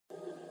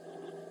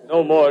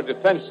No more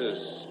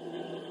defenses.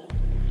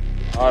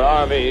 Our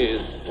army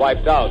is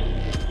wiped out.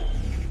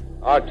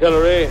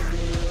 Artillery,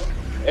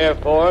 Air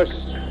Force,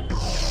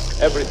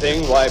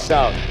 everything wiped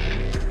out.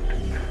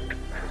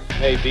 This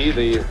may be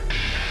the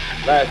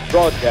last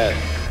broadcast.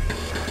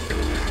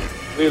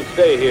 We'll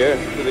stay here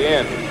to the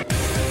end.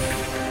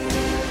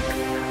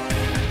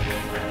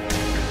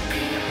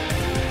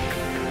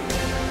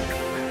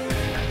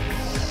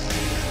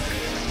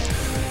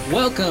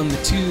 Welcome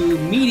to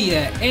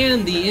Media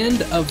and the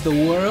End of the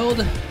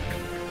World.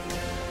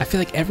 I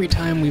feel like every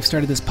time we've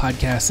started this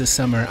podcast this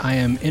summer, I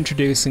am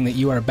introducing that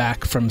you are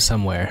back from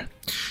somewhere.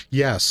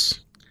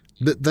 Yes.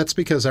 That's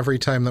because every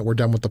time that we're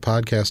done with the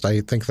podcast, I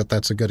think that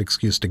that's a good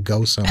excuse to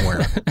go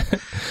somewhere.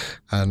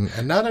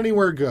 and not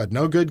anywhere good.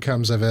 No good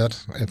comes of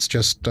it. It's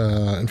just,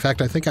 in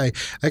fact, I think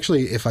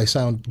if I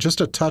sound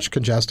just a touch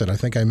congested, I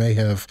think I may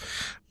have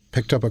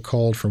picked up a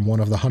cold from one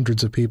of the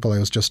hundreds of people I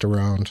was just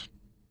around.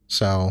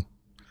 So,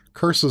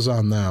 curses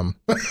on them.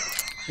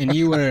 And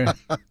you were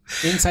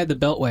inside the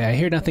Beltway. I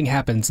hear nothing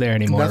happens there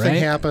anymore, Nothing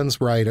right? happens,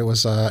 right. It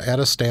was at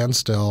a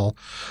standstill.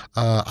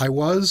 I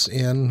was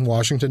in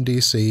Washington,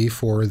 D.C.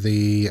 for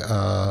the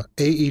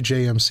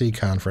AEJMC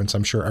conference.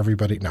 I'm sure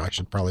everybody – no, I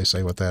should probably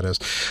say what that is.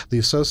 The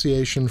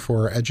Association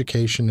for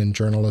Education in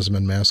Journalism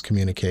and Mass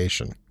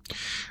Communication,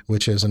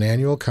 which is an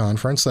annual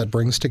conference that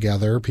brings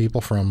together people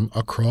from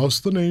across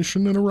the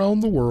nation and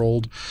around the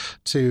world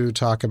to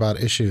talk about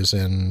issues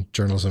in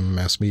journalism and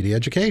mass media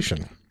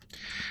education.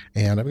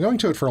 And I've been going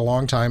to it for a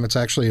long time. It's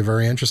actually a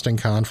very interesting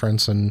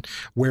conference, and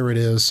where it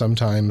is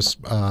sometimes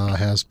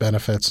has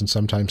benefits and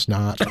sometimes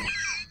not.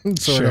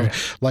 Sort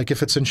of like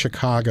if it's in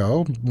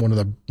Chicago, one of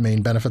the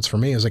main benefits for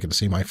me is I get to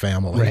see my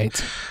family.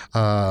 Right.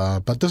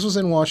 But this was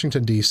in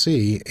Washington,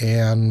 D.C.,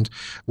 and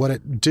what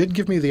it did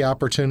give me the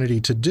opportunity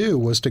to do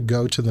was to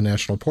go to the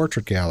National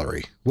Portrait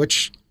Gallery,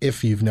 which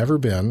if you've never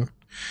been,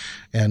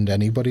 and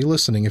anybody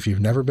listening, if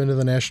you've never been to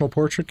the National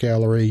Portrait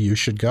Gallery, you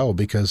should go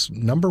because,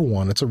 number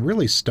one, it's a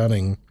really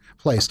stunning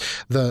place.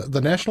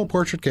 The National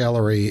Portrait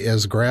Gallery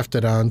is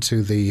grafted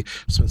onto the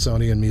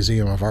Smithsonian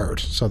Museum of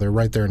Art, so they're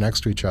right there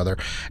next to each other.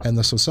 And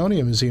the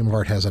Smithsonian Museum of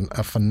Art has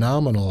a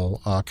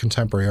phenomenal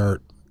contemporary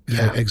art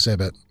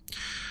exhibit.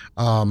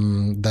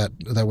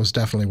 That was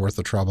definitely worth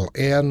the trouble.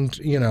 And,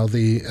 you know,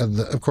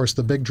 of course,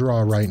 the big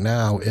draw right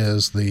now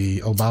is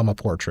the Obama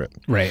portrait,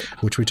 right,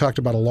 which we talked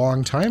about a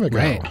long time ago.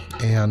 Right.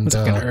 And it's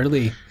like an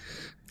early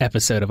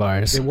episode of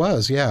ours. It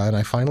was, yeah. And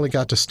I finally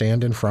got to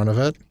stand in front of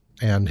it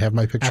and have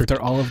my picture after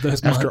all of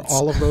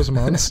those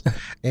months.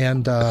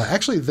 And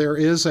actually, there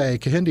is a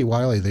Kehinde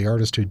Wiley, the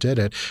artist who did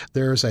it.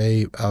 There's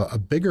a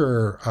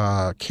bigger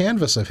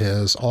canvas of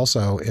his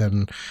also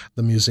in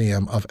the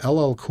museum of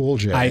LL Cool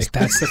J.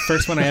 That's the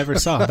first one I ever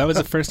saw. That was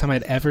the first time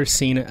I'd ever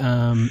seen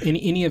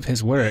any of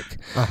his work.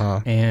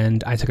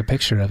 And I took a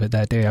picture of it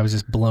that day. I was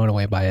just blown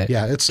away by it.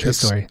 Yeah,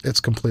 it's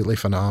completely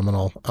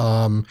phenomenal.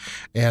 And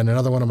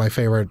another one of my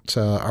favorite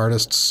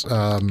artists,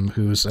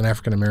 who's an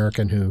African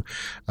American who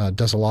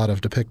does a lot of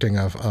depicting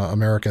of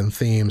American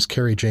themes,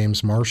 Kerry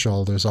James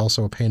Marshall. There's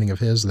also a painting of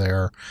his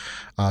there.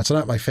 It's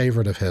not my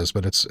favorite of his,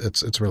 but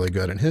it's really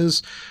good. And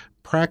his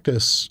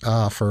practice,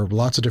 for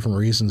lots of different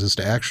reasons, is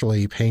to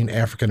actually paint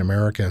African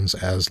Americans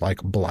as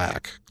like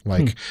black.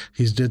 Like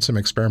he did some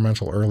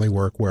experimental early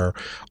work where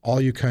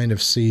all you kind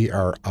of see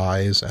are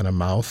eyes and a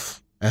mouth.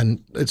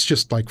 And it's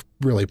just like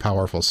really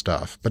powerful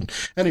stuff. But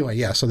anyway,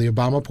 yeah, so the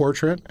Obama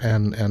portrait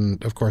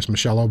and of course,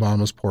 Michelle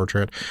Obama's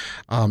portrait.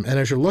 And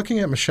as you're looking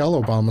at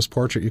Michelle Obama's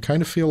portrait, you kind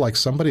of feel like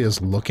somebody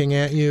is looking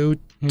at you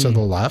to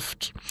the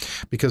left,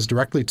 because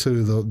directly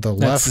to the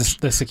left. That's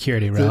the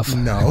security, Ralph.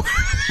 No.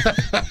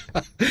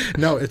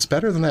 No, it's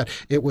better than that.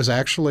 It was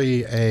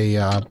actually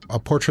a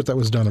portrait that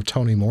was done of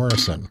Toni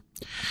Morrison.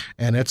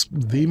 And it's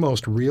the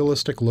most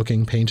realistic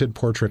looking painted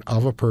portrait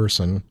of a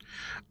person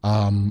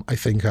I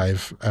think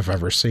I've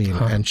ever seen.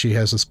 And she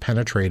has this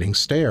penetrating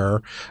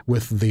stare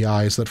with the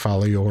eyes that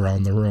follow you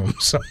around the room.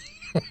 So,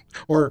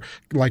 or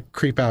like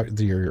creep out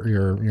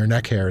your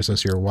neck hairs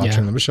as you're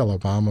watching the Michelle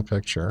Obama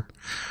picture.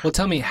 Well,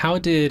 tell me, how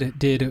did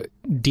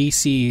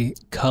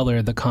DC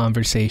color the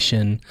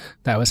conversation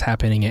that was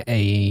happening at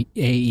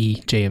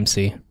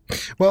AEJMC?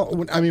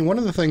 Well, I mean, one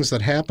of the things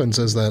that happens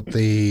is that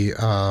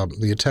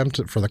the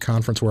attempt for the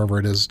conference, wherever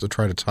it is, to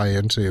try to tie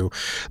into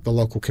the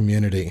local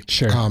community.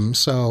 Sure.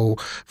 So,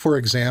 for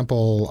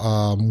example,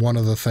 one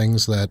of the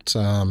things that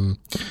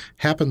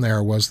happened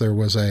there was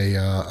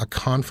a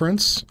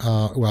conference.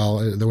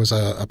 There was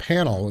a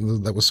panel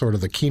that was sort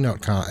of the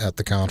keynote at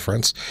the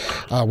conference,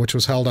 which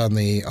was held on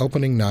the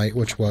opening night,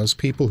 which was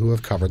people who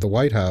have covered the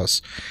White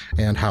House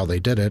and how they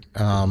did it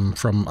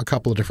from a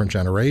couple of different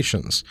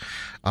generations.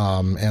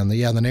 And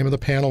the name of the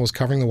panel was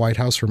Covering the White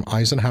House from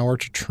Eisenhower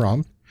to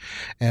Trump.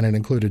 And it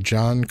included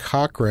John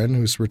Cochran,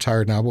 who's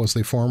retired now, but was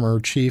the former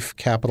chief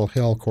Capitol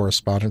Hill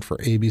correspondent for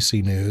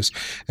ABC News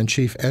and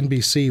chief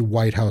NBC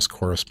White House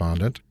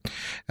correspondent.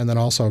 And then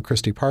also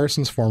Christy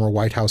Parsons, former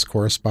White House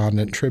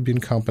correspondent, Tribune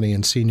Company,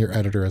 and senior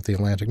editor at The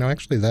Atlantic. No,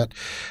 actually, that's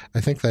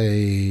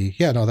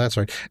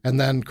right. And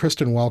then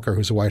Kristen Welker,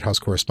 who's a White House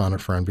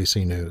correspondent for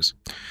NBC News.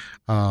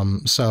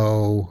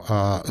 So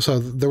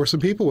there were some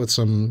people with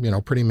some,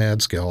 pretty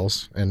mad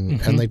skills, and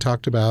they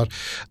talked about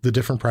the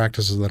different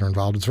practices that are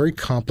involved. It's very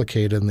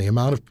complicated, and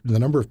the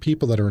number of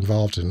people that are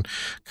involved in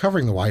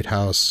covering the White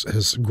House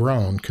has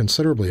grown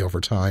considerably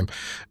over time.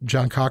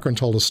 John Cochran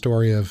told a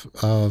story of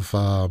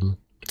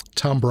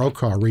Tom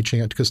Brokaw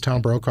reaching out, because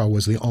Tom Brokaw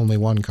was the only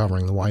one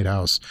covering the White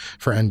House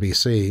for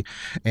NBC,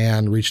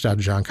 and reached out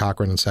to John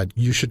Cochran and said,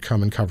 "You should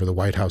come and cover the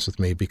White House with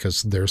me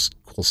because there's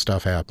cool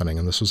stuff happening."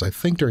 And this was, I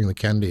think, during the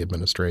Kennedy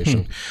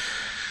administration.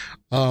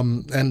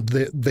 And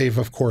they've,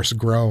 of course,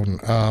 grown.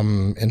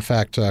 In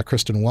fact,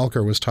 Kristen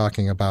Welker was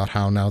talking about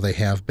how now they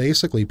have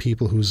basically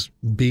people whose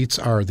beats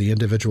are the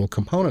individual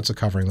components of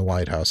covering the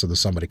White House. So there's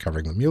somebody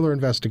covering the Mueller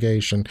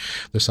investigation.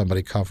 There's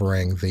somebody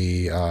covering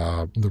the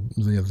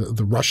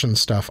Russian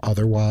stuff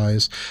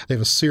otherwise. They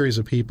have a series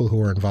of people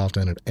who are involved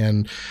in it.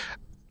 And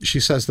she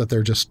says that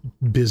they're just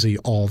busy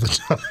all the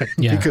time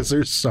because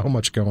there's so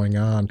much going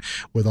on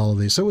with all of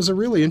these. So it was a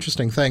really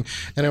interesting thing.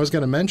 And I was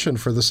going to mention,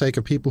 for the sake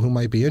of people who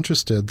might be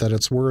interested, that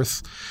it's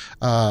worth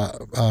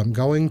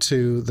going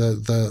to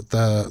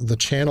the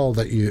channel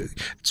that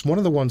it's one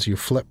of the ones you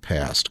flip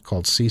past,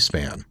 called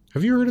C-SPAN.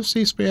 Have you heard of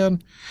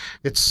C-SPAN?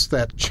 It's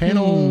that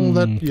channel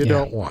that you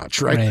don't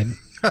watch, right?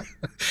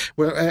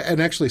 Well,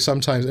 and actually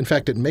sometimes, in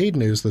fact, it made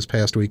news this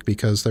past week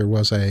because there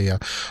was a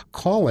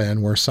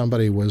call-in where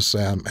somebody was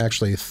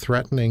actually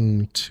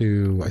threatening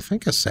to, I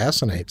think,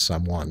 assassinate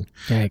someone.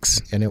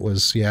 Yikes. And it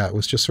was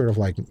just sort of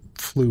like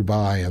flew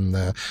by, and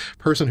the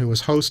person who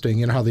was hosting,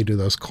 you know how they do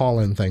those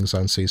call-in things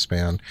on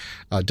C-SPAN,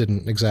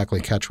 didn't exactly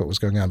catch what was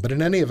going on. But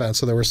in any event,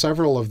 so there were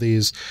several of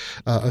these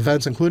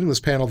events, including this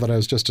panel that I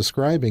was just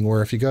describing,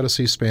 where if you go to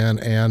C-SPAN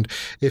and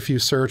if you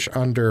search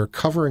under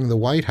covering the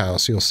White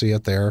House, you'll see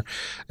it there.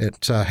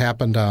 It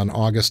happened on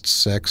August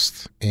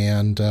 6th,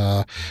 and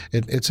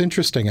it's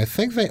interesting. I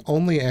think they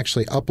only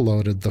actually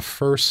uploaded the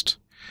first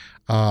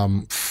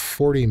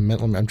 40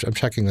 minutes. I'm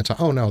checking the time.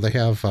 Oh no, they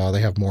have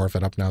more of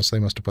it up now, so they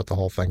must have put the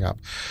whole thing up.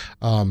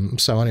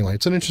 So anyway,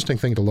 it's an interesting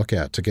thing to look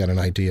at to get an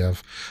idea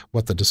of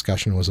what the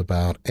discussion was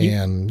about.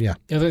 And I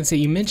was going to say,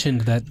 you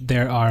mentioned that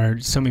there are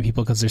so many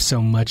people because there's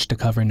so much to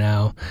cover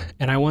now,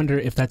 and I wonder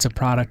if that's a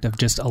product of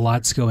just a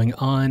lot's going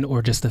on,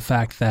 or just the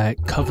fact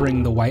that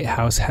covering the White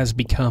House has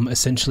become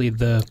essentially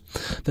the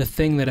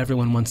thing that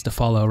everyone wants to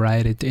follow.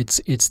 Right?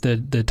 It's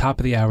the top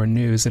of the hour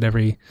news at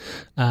every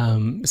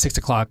 6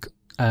 o'clock.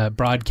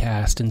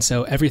 Broadcast, and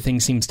so everything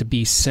seems to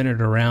be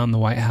centered around the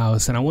White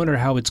House. And I wonder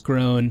how it's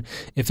grown,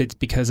 if it's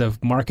because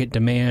of market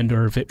demand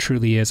or if it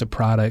truly is a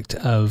product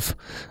of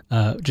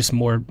just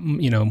more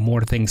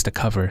things to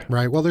cover.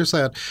 Right. Well, there's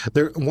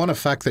one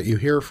effect that you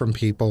hear from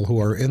people who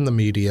are in the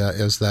media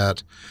is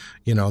that,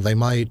 they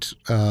might,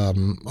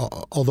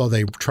 although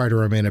they try to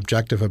remain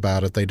objective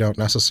about it, they don't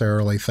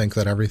necessarily think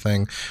that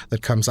everything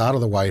that comes out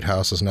of the White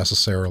House is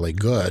necessarily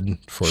good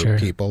for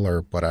people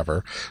or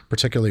whatever,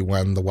 particularly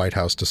when the White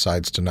House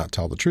decides to not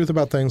tell the truth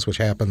about things, which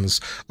happens,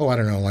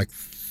 like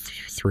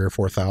 3,000 or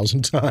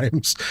 4,000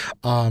 times.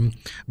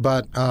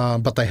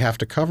 But they have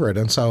to cover it.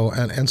 And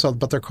so,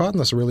 but they're caught in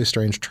this really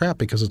strange trap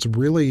because it's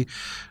really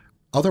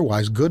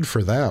otherwise good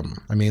for them.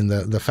 I mean,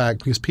 the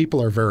fact, because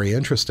people are very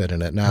interested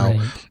in it.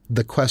 Now,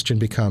 the question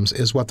becomes,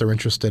 is what they're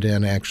interested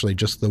in actually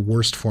just the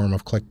worst form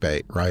of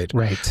clickbait, right?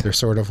 Right. They're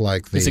sort of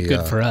like is it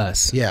good for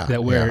us?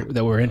 That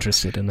we're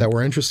interested in it. That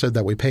we're interested,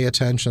 that we pay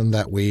attention,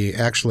 that we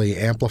actually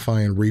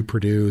amplify and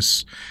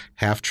reproduce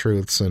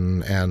half-truths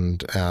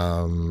and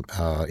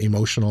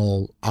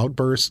emotional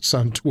outbursts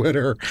on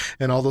Twitter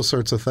and all those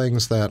sorts of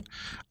things that,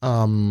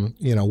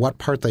 what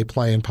part they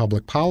play in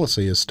public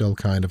policy is still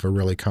kind of a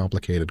really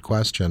complicated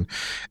question.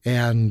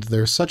 And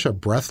there's such a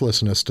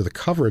breathlessness to the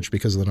coverage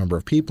because of the number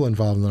of people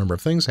involved and the number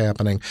of things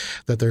happening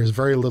that there's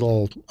very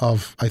little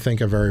of, I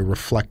think, a very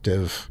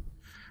reflective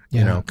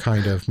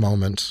kind of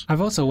moment.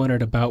 I've also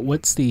wondered about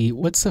what's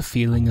the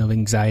feeling of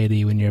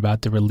anxiety when you're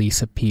about to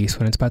release a piece,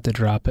 when it's about to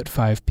drop at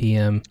 5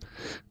 p.m.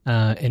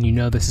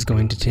 And this is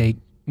going to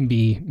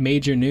be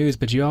major news,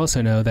 but you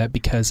also know that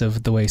because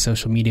of the way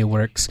social media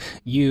works,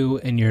 you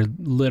and your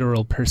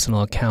literal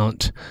personal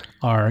account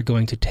are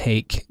going to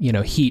take,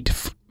 heat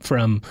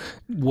from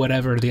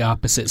whatever the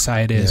opposite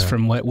side is,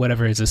 from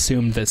whatever is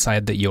assumed the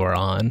side that you're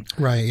on.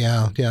 Right.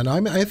 Yeah. Yeah. No,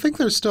 I think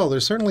there's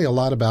certainly a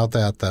lot about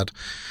that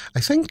I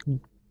think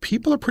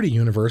people are pretty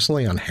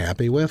universally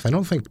unhappy with. I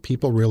don't think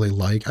people really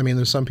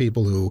there's some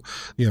people who,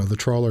 the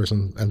trollers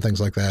and things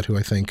like that, who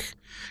I think,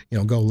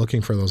 go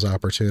looking for those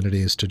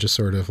opportunities to just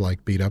sort of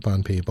like beat up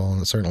on people.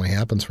 And it certainly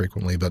happens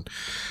frequently. But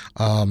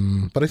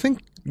I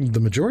think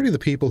the majority of the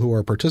people who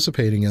are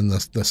participating in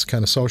this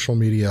kind of social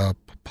media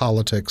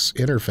politics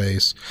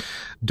interface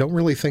don't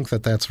really think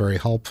that that's very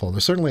helpful.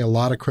 There's certainly a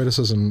lot of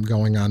criticism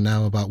going on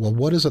now about, well,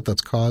 what is it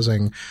that's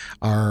causing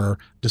our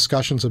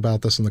discussions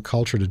about this in the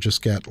culture to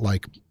just get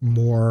like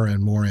more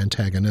and more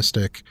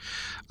antagonistic,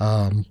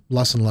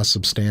 less and less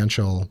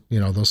substantial,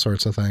 those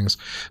sorts of things.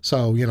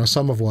 So,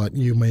 some of what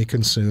you may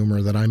consume,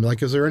 or that I'm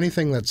like, is there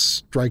anything that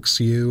strikes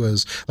you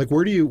as like,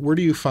 where do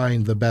you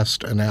find the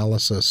best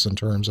analysis in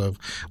terms of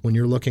when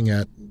you're looking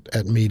at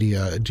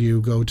media? Do you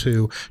go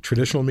to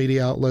traditional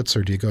media outlets,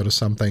 or do you go to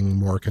something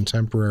more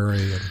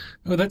contemporary?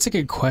 Well, that's a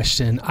good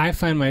question. I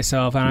find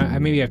myself,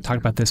 and maybe I've talked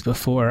about this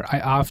before, I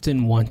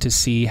often want to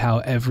see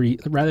how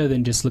rather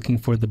than just looking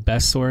for the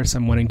best source,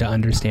 I'm wanting to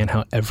understand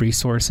how every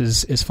source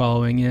is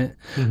following it.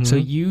 Mm-hmm. So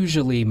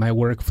usually my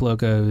workflow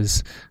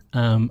goes,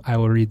 I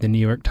will read the New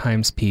York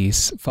Times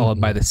piece, followed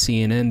by the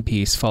CNN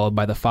piece, followed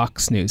by the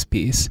Fox News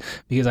piece,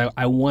 because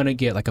I want to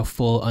get like a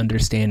full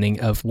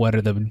understanding of what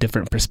are the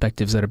different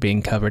perspectives that are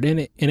being covered.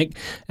 And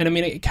I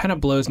mean, it kind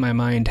of blows my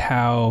mind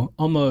how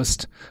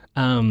almost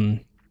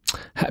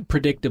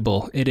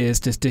predictable it is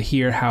just to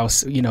hear how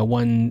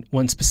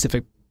one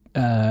specific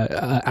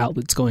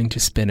outlet's going to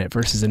spin it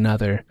versus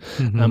another.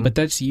 Mm-hmm. But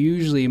that's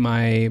usually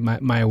my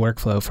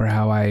workflow for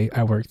how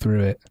I work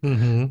through it.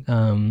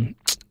 Mm-hmm.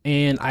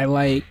 And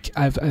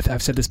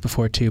I've said this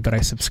before too, but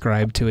I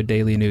subscribe to a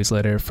daily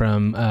newsletter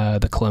from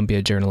the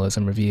Columbia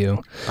Journalism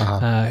Review,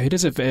 who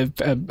does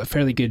a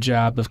fairly good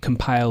job of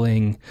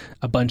compiling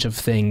a bunch of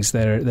things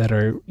that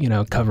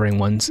are covering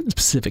one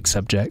specific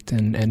subject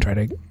and try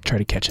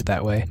to catch it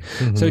that way.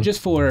 Mm-hmm. So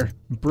just for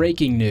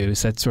breaking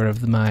news, that's sort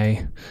of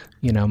my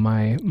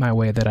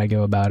way that I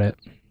go about it.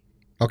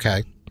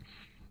 Okay.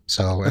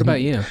 So what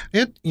about you?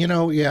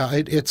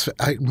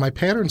 My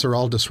patterns are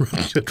all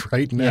disrupted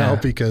right now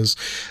because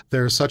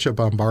there's such a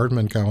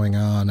bombardment going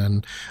on.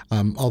 And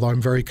although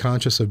I'm very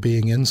conscious of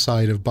being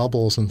inside of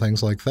bubbles and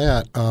things like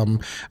that,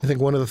 I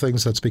think one of the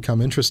things that's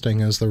become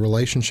interesting is the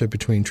relationship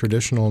between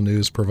traditional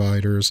news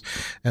providers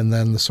and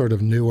then the sort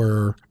of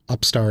newer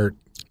upstart,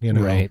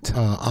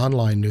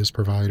 online news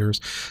providers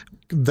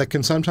that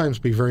can sometimes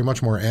be very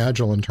much more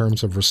agile in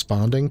terms of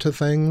responding to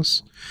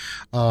things.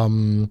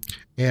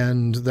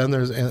 And then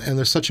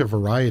there's such a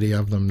variety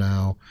of them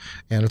now.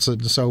 And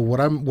so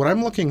what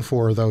I'm looking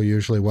for, though,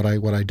 usually what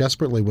I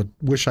desperately would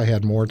wish I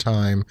had more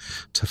time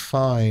to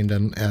find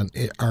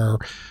and are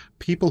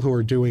people who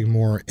are doing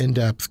more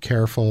in-depth,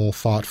 careful,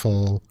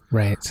 thoughtful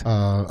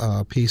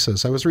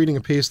pieces. I was reading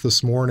a piece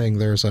this morning.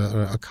 There's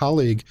a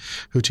colleague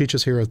who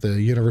teaches here at the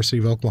University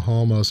of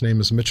Oklahoma. His name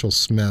is Mitchell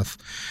Smith.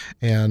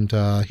 And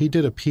he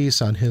did a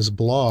piece on his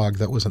blog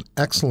that was an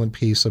excellent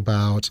piece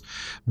about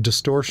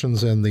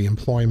distortions in the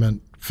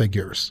employment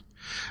figures.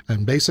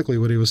 And basically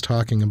what he was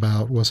talking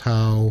about was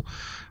how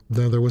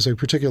there was a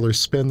particular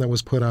spin that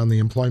was put on the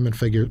employment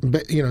figure.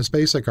 His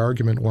basic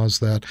argument was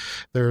that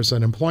there's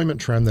an employment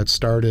trend that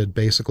started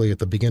basically at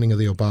the beginning of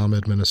the Obama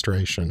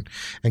administration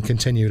and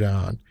continued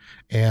on.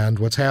 And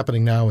what's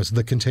happening now is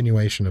the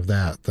continuation of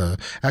that. The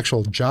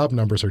actual job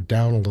numbers are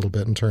down a little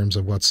bit in terms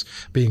of what's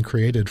being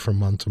created from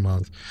month to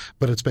month.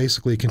 But it's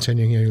basically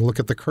continuing. You look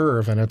at the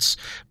curve, and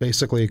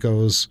it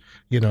goes,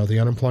 the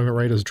unemployment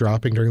rate is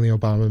dropping during the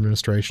Obama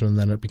administration, and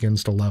then it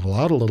begins to level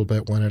out a little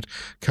bit when it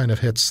kind of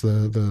hits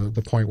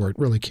the point where it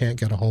really can't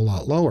get a whole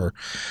lot lower.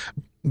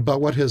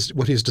 But what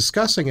he's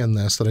discussing in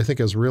this that I think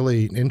is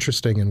really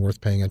interesting and worth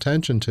paying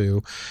attention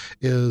to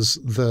is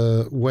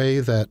the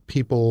way that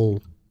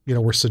people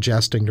were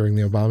suggesting during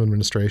the Obama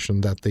administration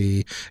that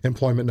the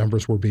employment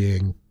numbers were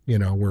being being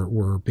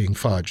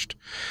fudged,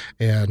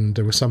 and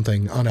there was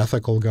something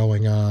unethical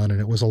going on, and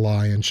it was a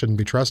lie and shouldn't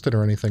be trusted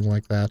or anything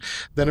like that.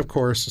 Then, of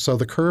course, so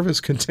the curve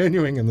is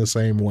continuing in the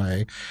same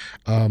way.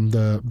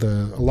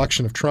 The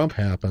election of Trump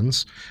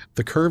happens.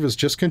 The curve is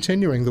just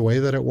continuing the way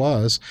that it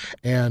was,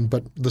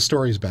 but the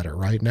story's better,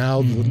 right?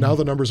 Now, now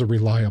the numbers are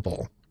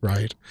reliable.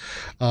 Right.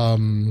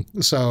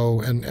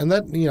 So, and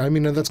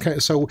that, that's kind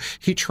of, so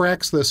he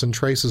tracks this and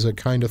traces it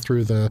kind of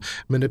through the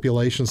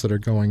manipulations that are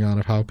going on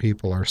of how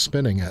people are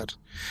spinning it.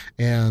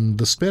 And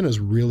the spin is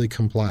really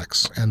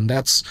complex. And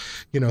that's,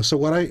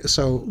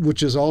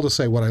 which is all to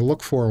say what I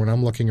look for when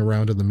I'm looking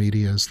around in the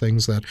media is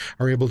things that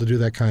are able to do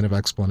that kind of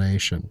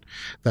explanation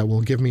that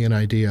will give me an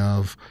idea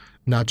of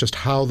not just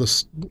how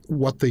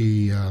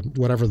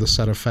whatever the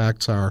set of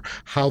facts are,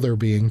 how they're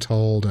being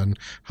told, and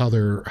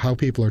how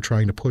people are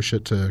trying to push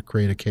it to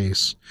create a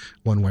case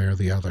one way or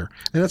the other.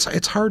 And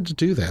it's hard to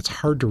do that. It's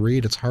hard to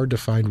read. It's hard to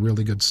find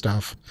really good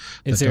stuff.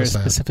 Is there a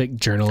specific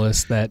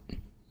journalist that,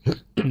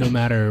 no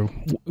matter,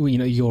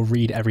 you'll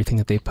read everything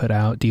that they put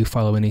out? Do you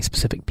follow any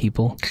specific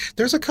people?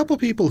 There's a couple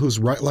people who's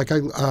right. Like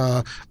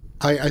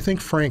I think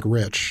Frank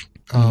Rich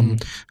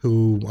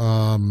who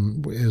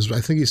is,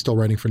 I think he's still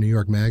writing for New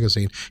York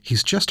Magazine.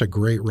 He's just a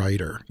great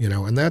writer,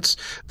 and that's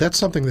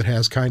something that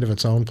has kind of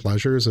its own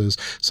pleasures, is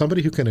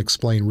somebody who can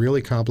explain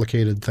really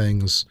complicated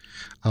things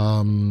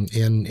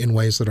in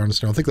ways that are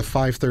understandable. I think the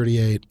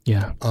 538.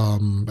 Yeah.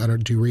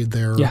 Do you read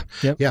their? Yeah.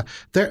 Yep. Yeah.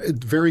 They're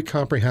very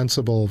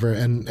comprehensible,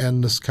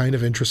 and this kind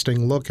of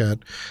interesting look at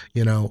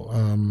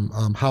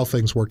how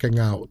things working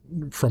out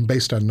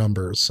based on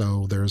numbers.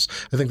 So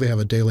I think they have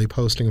a daily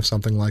posting of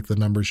something like the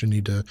numbers you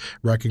need to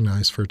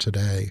recognize for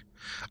today.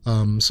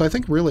 So I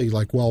think really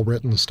like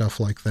well-written stuff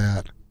like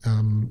that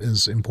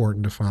is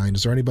important to find.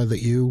 Is there anybody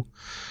that you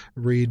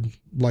read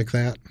like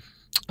that?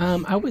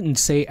 I wouldn't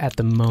say at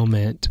the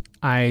moment.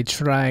 I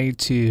think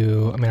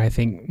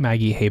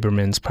Maggie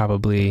Haberman's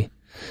probably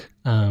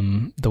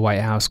the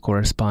White House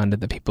correspondent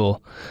that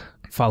people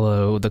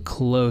follow the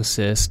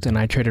closest, and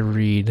I try to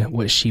read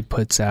what she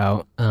puts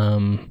out,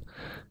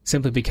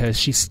 simply because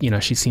she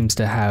seems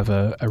to have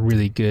a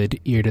really good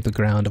ear to the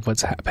ground of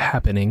what's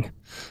happening.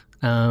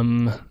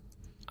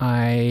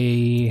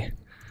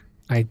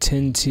 I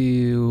tend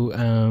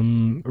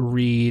to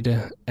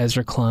read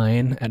Ezra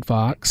Klein at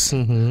Vox,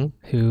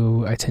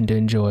 who I tend to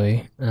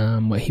enjoy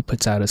what he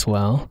puts out as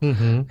well.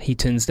 He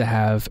tends to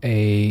have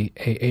an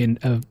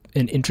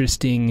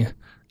interesting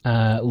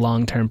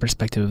long-term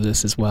perspective of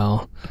this as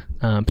well,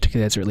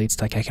 particularly as it relates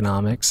to like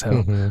economics.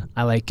 So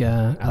I like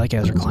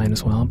Ezra Klein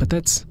as well. But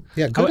that's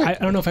good. I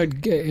don't know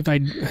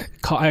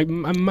I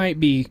might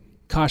be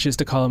cautious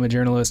to call him a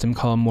journalist and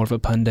call him more of a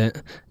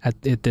pundit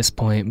at this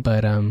point.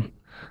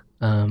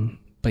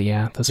 But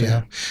yeah, those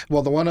are.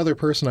 Well, the one other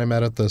person I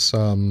met at this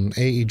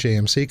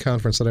AEJMC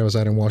conference that I was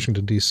at in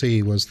Washington,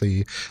 D.C. was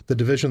the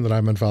division that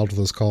I'm involved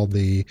with is called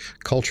the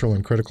Cultural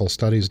and Critical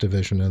Studies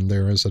Division, and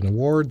there is an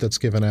award that's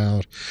given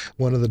out.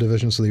 One of the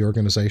divisions of the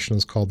organization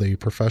is called the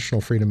Professional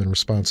Freedom and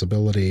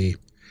Responsibility.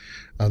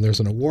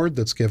 There's an award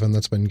that's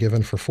been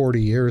given for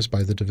 40 years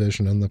by the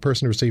division, and the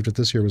person who received it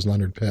this year was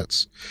Leonard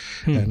Pitts.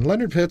 And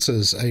Leonard Pitts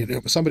is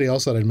somebody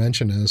else that I'd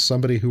mention is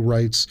somebody who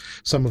writes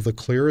some of the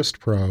clearest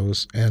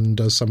prose and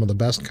does some of the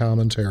best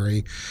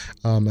commentary.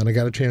 And I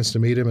got a chance to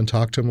meet him and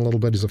talk to him a little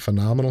bit. He's a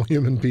phenomenal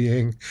human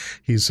being.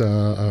 He's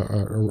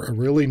a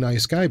really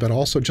nice guy, but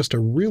also just a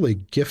really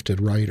gifted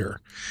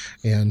writer.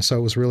 And so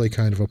it was really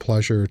kind of a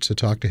pleasure to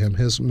talk to him.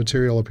 His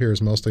material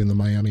appears mostly in the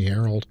Miami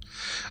Herald.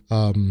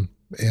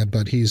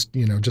 But he's,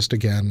 just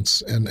again,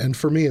 and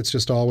for me, it's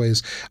just I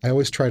always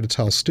try to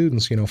tell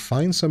students,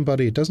 find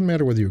somebody, it doesn't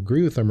matter whether you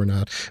agree with them or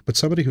not, but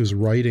somebody whose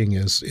writing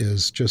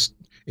is just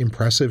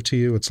impressive to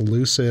you. It's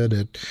lucid.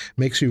 It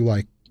makes you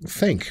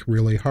think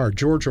really hard.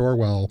 George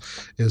Orwell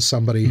is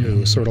somebody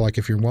who sort of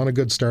if you want a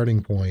good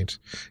starting point,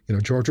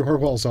 George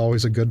Orwell is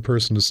always a good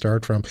person to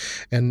start from.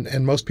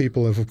 And most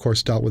people have, of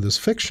course, dealt with his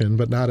fiction,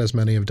 but not as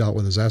many have dealt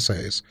with his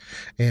essays.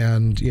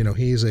 And,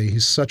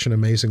 he's such an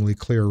amazingly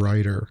clear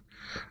writer.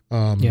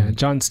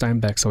 John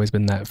Steinbeck's always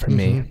been that for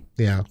me.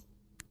 Yeah.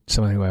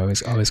 Someone who I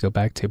always go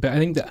back to. But I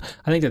think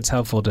that's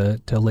helpful to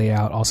lay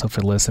out also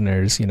for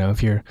listeners,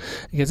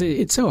 because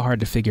it's so hard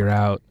to figure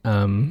out,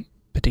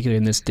 particularly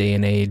in this day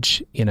and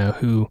age,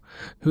 who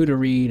to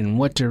read and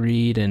what to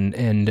read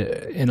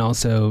and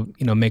also,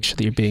 make sure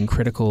that you're being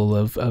critical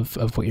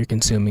of what you're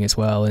consuming as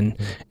well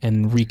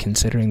and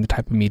reconsidering the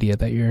type of media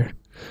that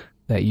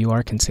you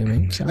are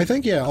consuming. So. I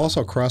think,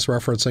 also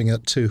cross-referencing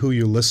it to who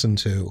you listen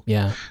to.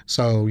 Yeah.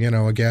 So,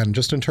 again,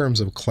 just in terms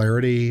of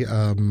clarity,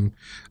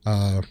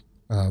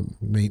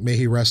 may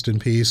he rest in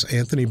peace,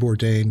 Anthony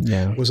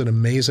Bourdain was an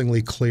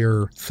amazingly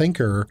clear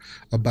thinker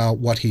about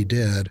what he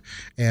did,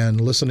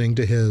 and listening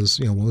to his,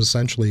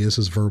 essentially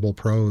his verbal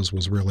prose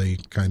was really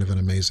kind of an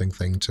amazing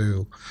thing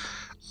too.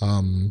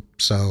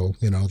 So,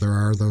 there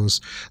are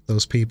those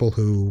people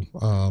who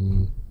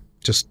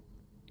just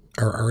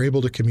are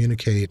able to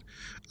communicate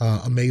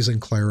amazing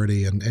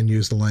clarity and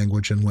use the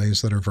language in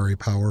ways that are very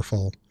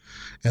powerful.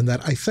 And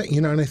that I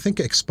think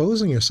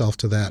exposing yourself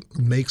to that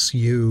makes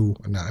you,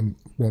 and I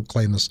won't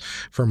claim this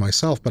for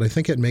myself, but I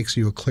think it makes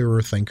you a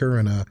clearer thinker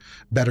and a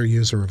better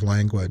user of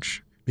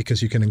language,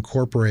 because you can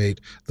incorporate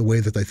the way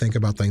that they think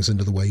about things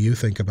into the way you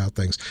think about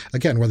things.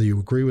 Again, whether you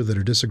agree with it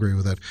or disagree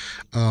with it.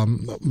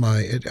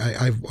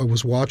 I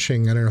was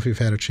watching, I don't know if you've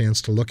had a chance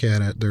to look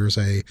at it, there's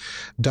a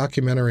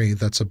documentary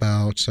that's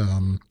about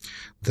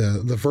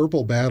the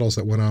verbal battles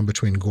that went on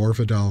between Gore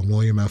Vidal and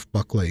William F.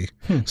 Buckley,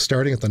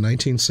 starting at the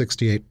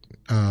 1968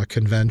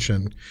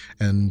 convention.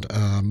 And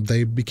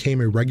they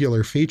became a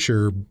regular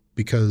feature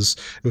because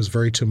it was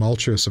very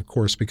tumultuous, of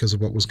course, because of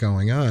what was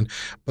going on.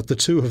 But the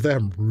two of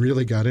them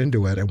really got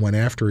into it and went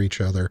after each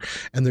other.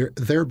 And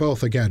they're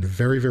both, again,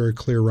 very, very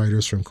clear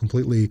writers from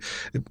completely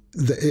 –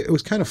 it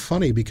was kind of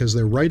funny because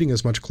their writing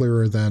is much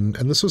clearer than –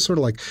 and this was sort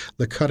of like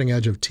the cutting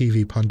edge of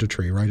TV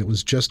punditry, right? It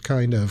was just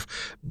kind of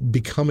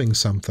becoming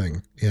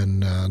something in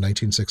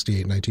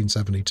 1968,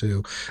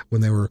 1972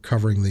 when they were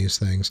covering these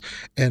things.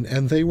 And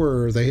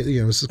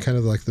this is kind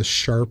of like the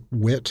sharp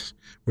wit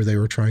where they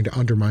were trying to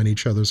undermine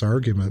each other's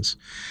arguments. experience.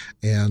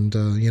 And,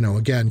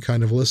 again,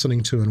 kind of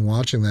listening to and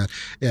watching that.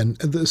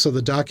 And so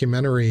the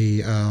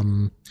documentary,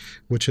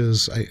 which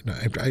is,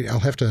 I'll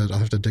have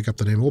to dig up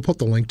the name. We'll put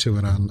the link to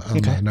it on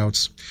the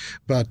notes.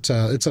 But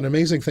it's an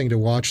amazing thing to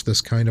watch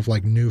this kind of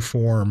like new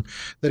form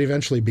that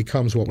eventually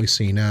becomes what we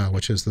see now,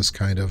 which is this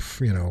kind of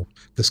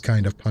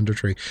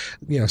punditry.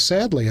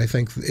 Sadly, I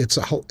think it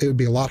would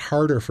be a lot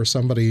harder for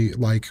somebody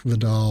like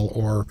Vidal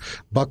or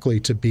Buckley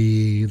to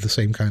be the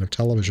same kind of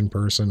television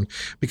person,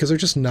 because they're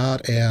just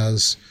not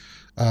as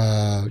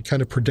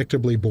kind of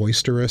predictably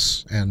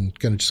boisterous and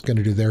just going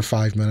to do their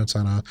 5 minutes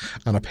on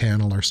a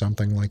panel or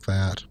something like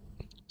that.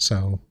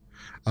 So,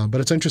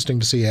 but it's interesting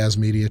to see as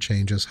media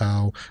changes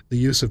how the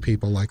use of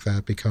people like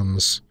that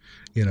becomes,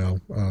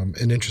 an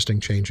interesting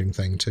changing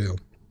thing too.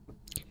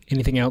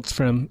 Anything else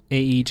from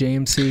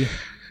AEJMC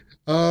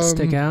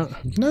stick out?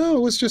 No,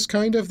 it was just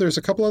kind of. There's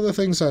a couple other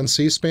things on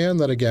C-SPAN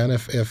that, again,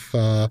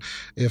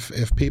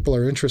 if people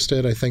are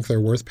interested, I think they're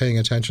worth paying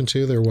attention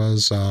to. There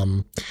was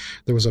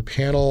a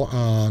panel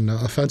on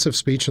offensive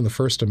speech in the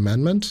First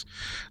Amendment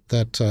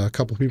that a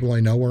couple of people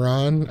I know were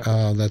on.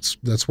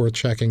 That's worth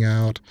checking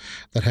out.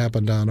 That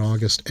happened on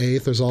August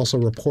 8th. There's also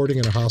reporting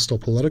in a hostile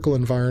political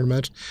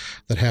environment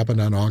that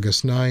happened on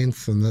August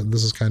 9th, and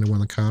this is kind of when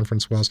the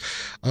conference was.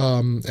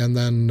 And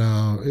then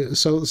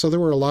so there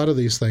were a lot of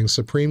these things.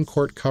 Supreme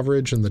Court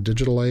coverage in the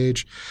digital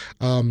age,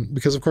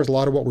 because of course a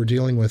lot of what we're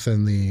dealing with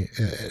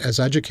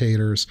as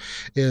educators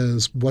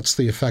is what's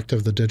the effect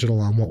of the digital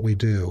on what we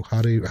do.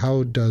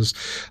 How does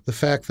the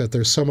fact that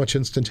there's so much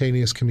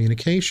instantaneous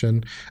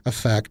communication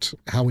affect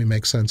how we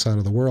make sense out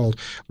of the world?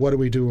 What do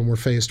we do when we're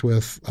faced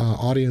with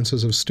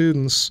audiences of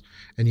students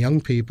and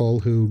young people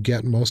who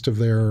get most of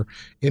their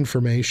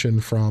information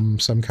from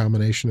some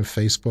combination of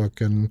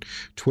Facebook and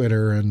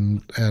Twitter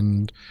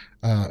and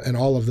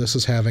all of this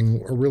is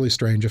having a really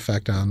strange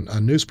effect on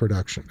news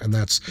production. And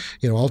that's,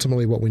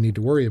 ultimately what we need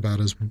to worry about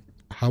is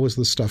how is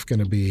this stuff going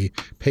to be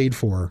paid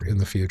for in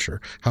the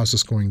future? How's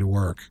this going to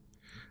work?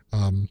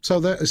 So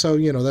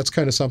that's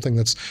kind of something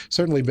that's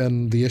certainly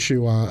been the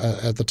issue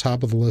at the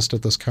top of the list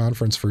at this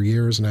conference for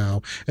years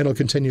now, and it'll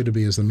continue to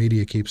be as the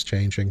media keeps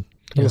changing.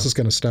 Yeah. This is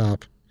going to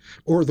stop,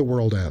 or the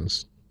world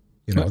ends.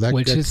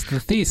 Which is the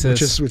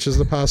thesis. Which is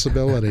the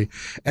possibility.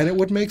 And it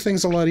would make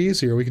things a lot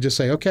easier. We could just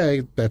say,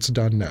 okay, that's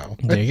done now.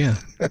 There you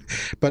go.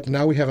 But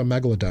now we have a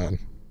megalodon.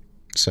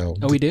 So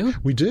we do?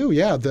 We do,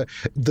 yeah.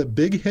 The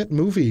big hit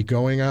movie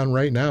going on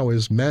right now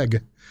is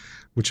Meg,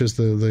 which is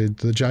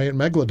the giant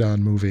megalodon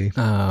movie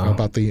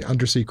about the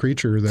undersea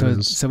creature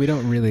So we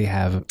don't really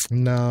have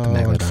No,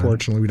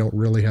 unfortunately, we don't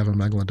really have a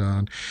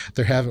megalodon.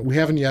 We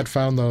haven't yet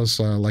found those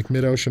like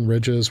mid-ocean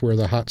ridges where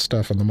the hot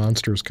stuff and the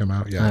monsters come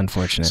out yet.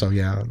 Unfortunate. So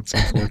yeah, it's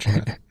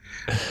unfortunate.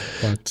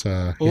 But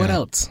what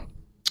else?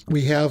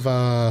 We have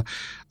an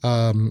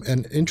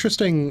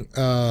interesting.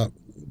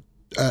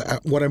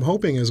 What I'm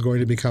hoping is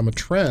going to become a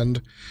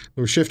trend.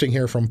 We're shifting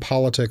here from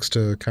politics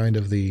to kind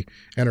of the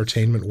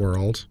entertainment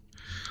world.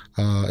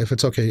 If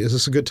it's okay, is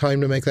this a good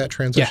time to make that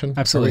transition? Yeah,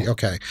 absolutely.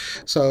 Okay.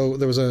 So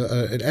there was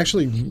a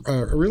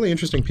really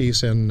interesting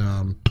piece in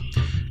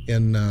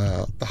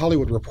the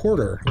Hollywood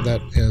Reporter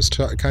that is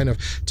kind of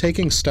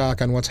taking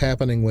stock on what's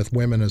happening with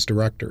women as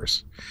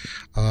directors.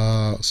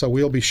 So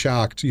we'll be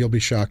shocked. You'll be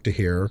shocked to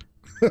hear.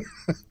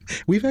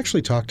 We've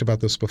actually talked about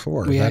this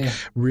before. Yeah.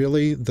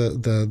 Really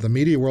the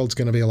media world's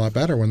going to be a lot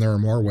better when there are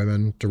more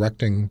women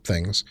directing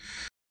things.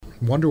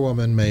 Wonder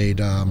Woman made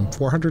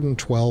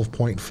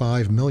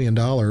 $412.5 million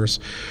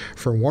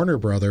for Warner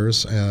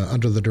Brothers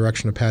under the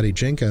direction of Patty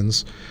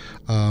Jenkins.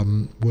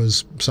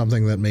 Was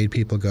something that made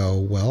people go,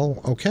 well,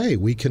 okay,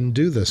 we can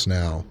do this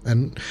now.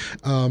 And,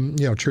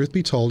 truth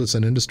be told, it's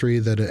an industry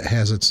that it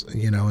has its,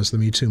 as the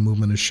Me Too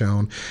movement has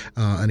shown,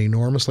 an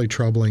enormously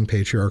troubling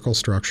patriarchal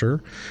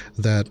structure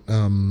that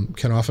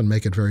can often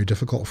make it very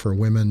difficult for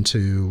women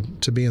to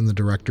be in the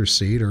director's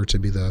seat or to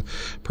be the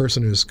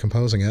person who's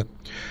composing it.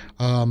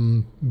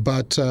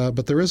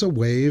 But there is a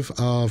wave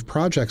of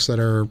projects that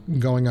are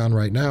going on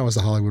right now, as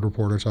the Hollywood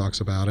Reporter talks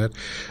about it,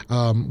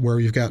 where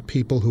you've got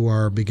people who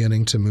are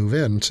beginning to move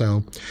in.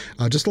 So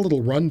just a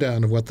little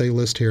rundown of what they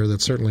list here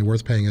that's certainly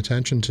worth paying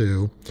attention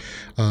to.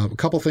 A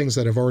couple things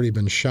that have already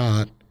been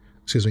shot.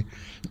 Excuse me.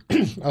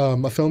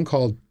 A film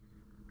called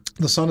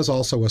The Sun is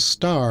Also a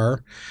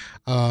Star,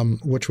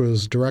 which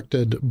was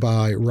directed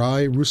by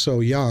Rai Russo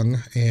Young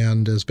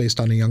and is based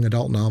on a young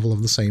adult novel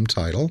of the same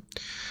title.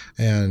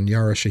 And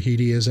Yara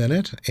Shahidi is in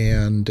it,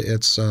 and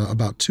it's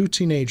about two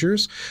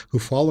teenagers who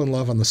fall in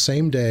love on the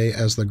same day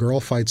as the girl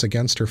fights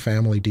against her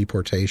family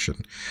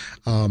deportation.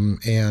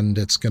 And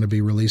it's going to be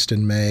released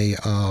in May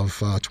of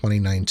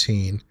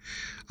 2019.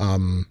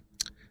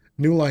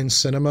 New Line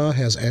Cinema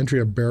has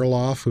Andrea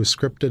Berloff, who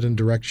scripted and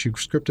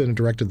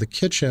directed The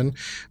Kitchen,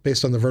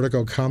 based on the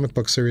Vertigo comic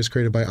book series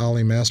created by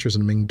Ollie Masters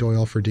and Ming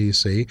Doyle for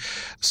DC.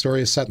 The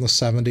story is set in the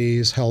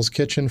 70s. Hell's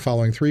Kitchen,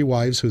 following three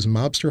wives whose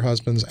mobster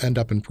husbands end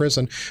up in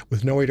prison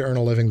with no way to earn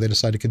a living. They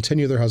decide to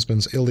continue their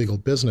husband's illegal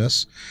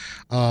business.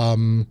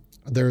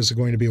 There's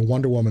going to be a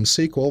Wonder Woman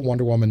sequel,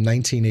 Wonder Woman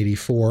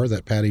 1984,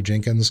 that Patty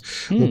Jenkins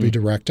will be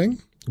directing.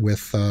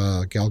 with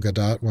Gal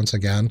Gadot once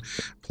again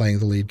playing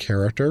the lead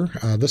character.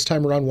 This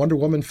time around, Wonder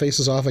Woman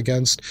faces off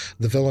against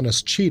the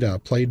villainous Cheetah,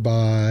 played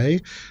by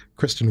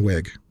Kristen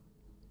Wiig.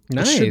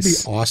 Nice. It should be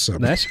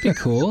awesome. That should be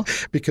cool.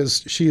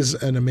 Because she's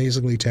an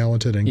amazingly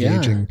talented,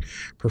 engaging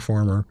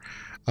performer.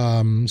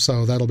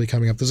 So that'll be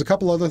coming up. There's a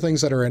couple other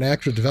things that are in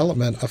active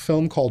development. A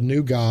film called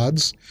New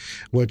Gods,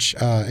 which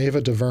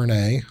Ava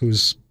DuVernay,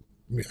 who's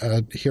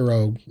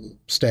hero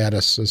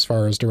status as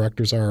far as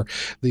directors are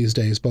these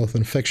days, both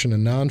in fiction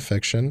and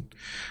nonfiction.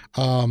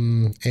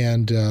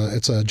 And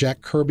it's a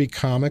Jack Kirby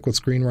comic with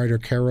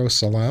screenwriter Caro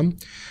Salem.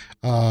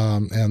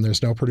 And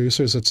there's no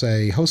producers. It's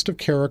a host of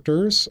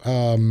characters.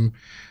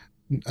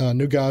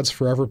 New Gods,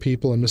 Forever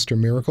People, and Mr.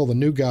 Miracle. The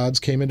New Gods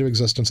came into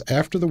existence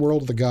after the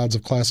world of the gods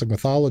of classic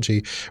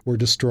mythology were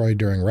destroyed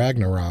during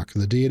Ragnarok.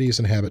 The deities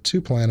inhabit two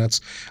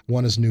planets.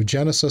 One is New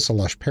Genesis, a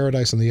lush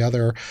paradise, and the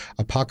other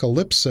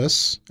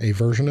Apocalypsis, a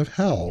version of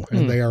hell,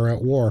 and they are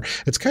at war.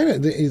 It's kind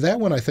of, that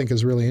one I think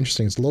is really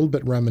interesting. It's a little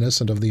bit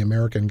reminiscent of the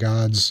American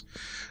Gods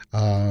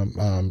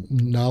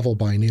novel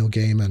by Neil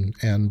Gaiman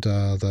and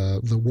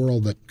the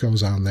world that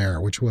goes on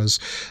there, which was,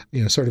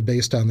 sort of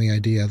based on the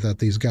idea that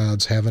these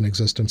gods have an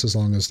existence as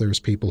long as there's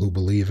people who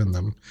believe in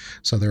them.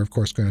 So they're, of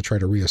course, going to try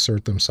to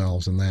reassert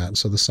themselves in that.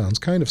 So this sounds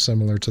kind of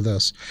similar to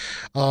this.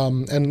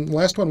 And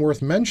last one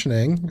worth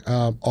mentioning,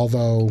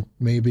 although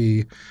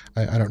maybe,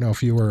 I don't know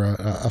if you were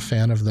a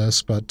fan of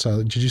this, but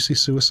did you see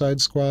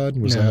Suicide Squad?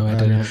 No, I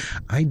didn't.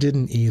 I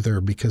didn't either,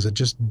 because it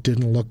just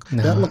didn't look,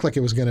 that looked like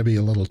it was going to be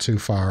a little too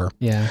far.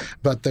 Yeah.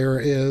 But there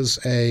is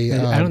a...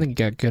 I don't think it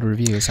got good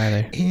reviews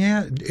either.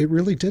 Yeah, it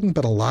really didn't,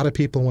 but a lot of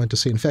people went to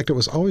see. In fact, it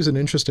was always an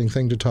interesting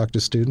thing to talk to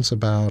students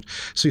about.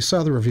 So you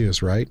saw the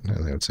reviews, right?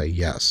 And they would say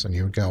yes. And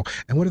you would go,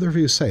 and what did the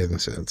reviews say? And they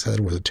said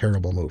it was a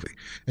terrible movie.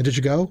 And did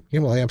you go? Yeah,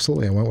 well,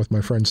 absolutely. I went with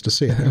my friends to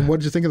see it. And what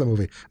did you think of the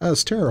movie? Oh,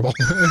 it's terrible.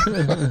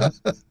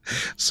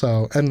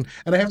 So, and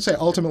I have to say,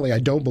 ultimately, I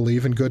don't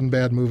believe in good and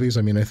bad movies.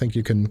 I mean, I think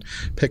you can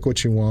pick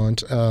what you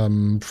want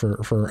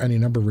for any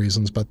number of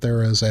reasons, but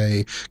there is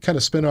a kind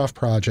of spin-off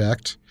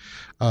project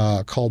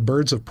called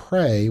Birds of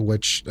Prey,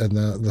 which in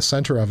the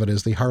center of it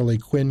is the Harley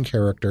Quinn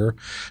character,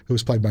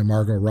 who's played by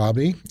Margot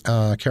Robbie,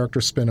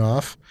 character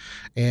spin-off.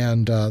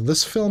 And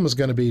this film is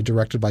going to be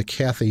directed by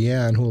Cathy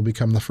Yan, who will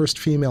become the first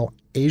female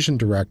Asian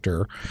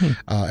director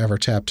ever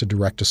tapped to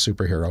direct a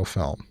superhero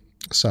film.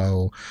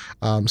 So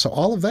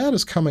all of that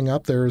is coming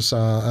up. There's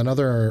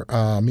another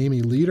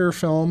Mimi Leder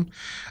film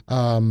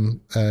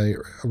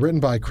written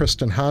by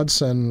Kristen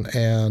Hodson,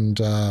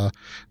 and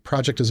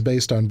project is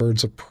based on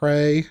Birds of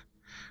Prey,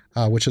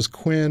 which is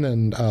Quinn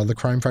and the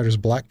crime fighters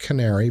Black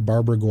Canary,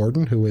 Barbara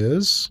Gordon, who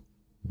is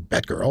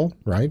Batgirl,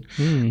 right?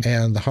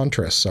 And the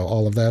Huntress. So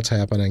all of that's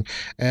happening.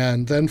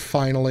 And then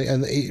finally,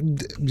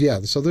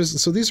 so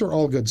these are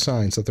all good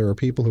signs that there are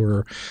people who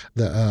are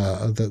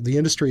the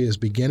industry is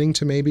beginning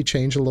to maybe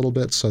change a little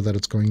bit, so that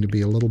it's going to be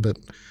a little bit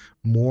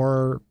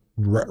more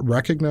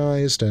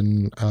recognized,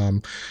 and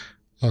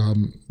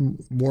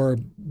more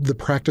the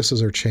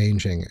practices are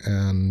changing,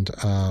 and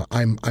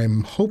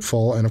I'm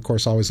hopeful, and of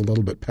course always a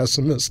little bit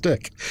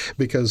pessimistic,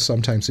 because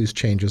sometimes these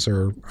changes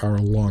are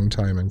a long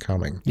time in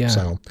coming. Yeah.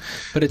 So,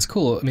 but it's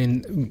cool. I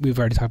mean, we've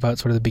already talked about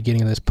sort of the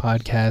beginning of this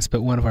podcast,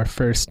 but one of our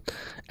first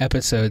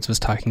episodes was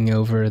talking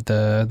over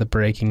the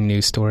breaking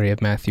news story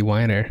of Matthew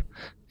Weiner,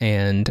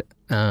 and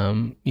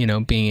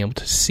being able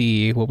to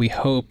see what we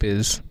hope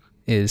is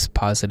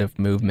positive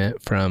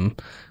movement from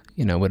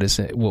what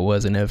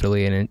was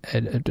inevitably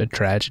a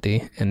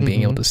tragedy, and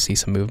being able to see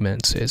some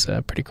movements is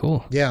pretty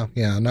cool. Yeah.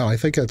 No, I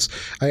think it's,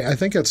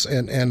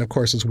 and of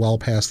course it's well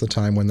past the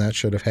time when that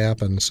should have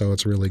happened. So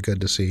it's really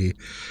good to see,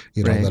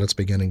 right, that it's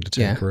beginning to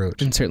take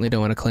root. And certainly don't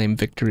want to claim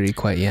victory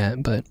quite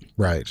yet, but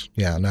right.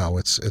 Yeah. No,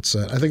 it's.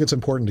 I think it's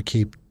important to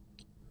keep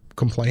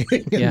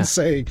complaining and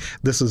saying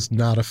this is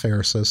not a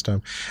fair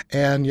system.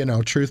 And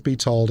truth be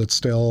told, it's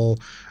still,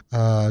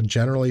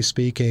 generally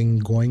speaking,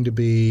 going to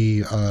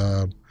be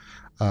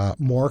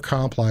more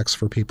complex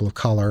for people of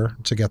color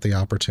to get the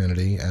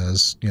opportunity,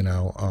 as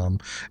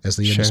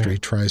the industry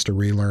tries to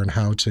relearn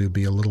how to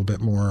be a little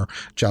bit more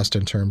just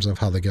in terms of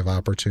how they give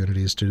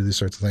opportunities to do these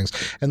sorts of things.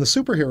 And the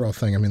superhero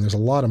thing, I mean, there's a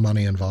lot of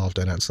money involved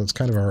in it, so it's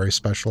kind of a very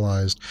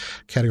specialized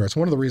category. It's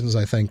one of the reasons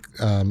I think,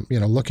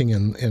 looking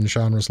in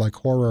genres like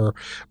horror,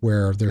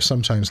 where there's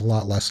sometimes a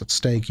lot less at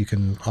stake, you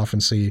can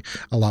often see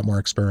a lot more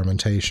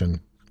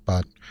experimentation.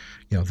 But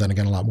then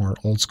again, a lot more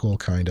old school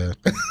kind of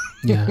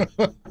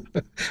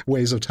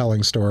ways of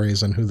telling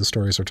stories, and who the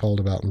stories are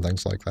told about, and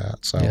things like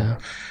that. So,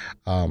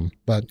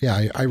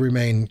 I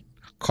remain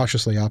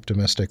cautiously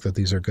optimistic that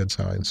these are good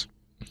signs.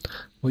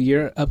 Well,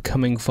 your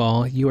upcoming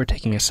fall, you are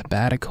taking a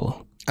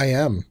sabbatical. I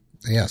am.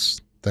 Yes,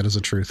 that is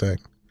a true thing.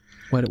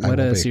 What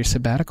is your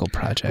sabbatical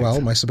project?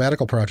 Well, my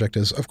sabbatical project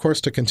is, of course,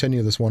 to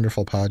continue this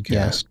wonderful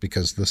podcast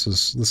because this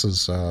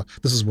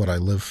is what I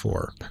live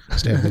for,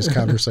 is to have these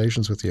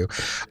conversations with you.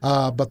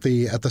 But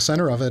at the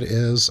center of it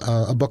is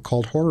a book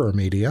called Horror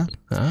Media,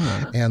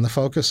 and the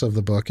focus of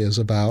the book is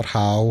about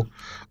how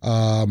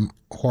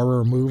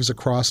horror moves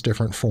across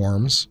different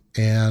forms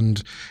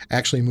and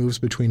actually moves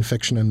between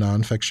fiction and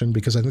nonfiction,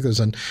 because I think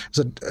there's an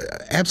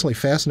absolutely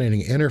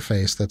fascinating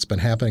interface that's been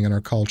happening in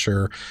our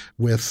culture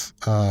with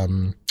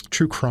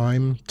true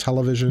crime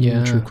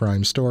television, true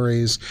crime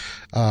stories,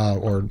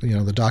 or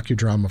the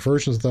docudrama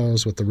versions of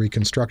those with the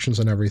reconstructions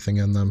and everything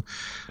in them,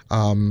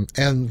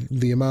 and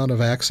the amount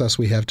of access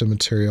we have to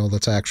material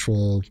that's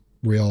actual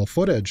real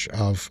footage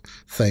of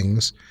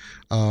things.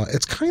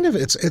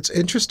 It's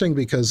interesting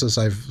because as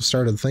I've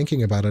started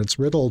thinking about it, it's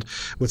riddled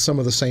with some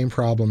of the same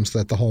problems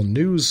that the whole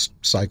news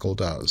cycle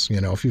does.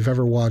 If you've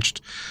ever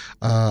watched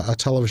a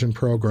television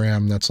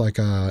program that's like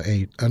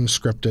a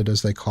unscripted,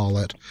 as they call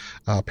it,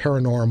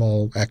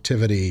 paranormal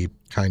activity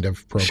kind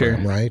of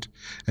program, right?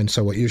 And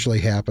so what usually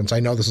happens,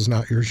 I know this is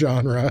not your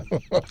genre,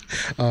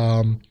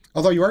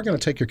 although you are going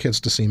to take your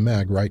kids to see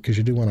Meg, right? Because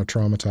you do want to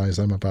traumatize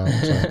them about.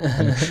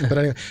 But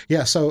anyway,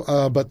 yeah.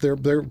 So, but they're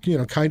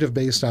kind of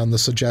based on the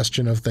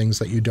suggestion of things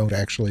that you don't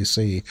actually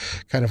see,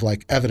 kind of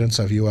like evidence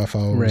of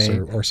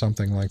UFOs or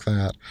something like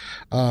that.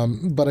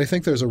 But I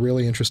think there's a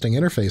really interesting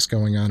interface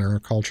going on in our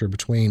culture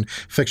between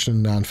fiction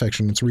and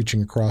nonfiction. It's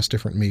reaching across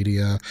different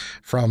media,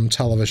 from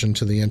television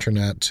to the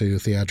internet to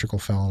theatrical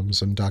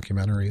films and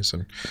documentaries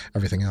and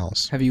everything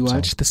else. Have you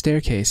watched The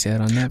Staircase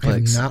yet on Netflix? I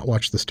have not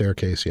watched The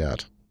Staircase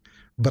yet.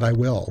 But I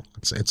will.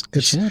 It's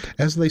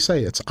as they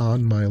say, it's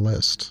on my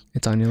list.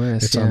 It's on your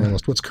list. It's on my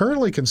list. What's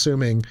currently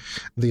consuming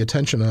the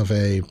attention of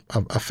a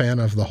fan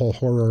of the whole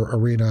horror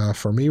arena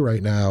for me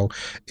right now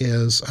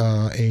is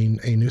a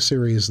new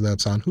series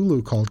that's on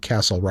Hulu called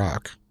Castle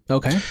Rock.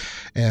 Okay.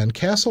 And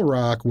Castle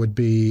Rock would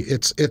be I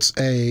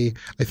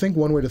think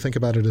one way to think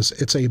about it is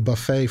it's a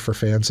buffet for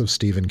fans of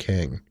Stephen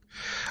King.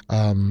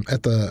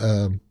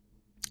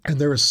 And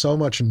there is so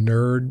much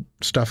nerd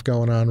stuff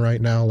going on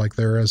right now. Like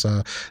there is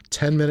a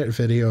 10-minute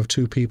video of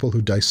two people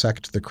who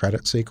dissect the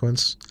credit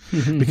sequence,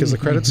 because the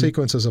credit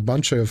sequence is a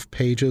bunch of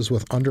pages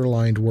with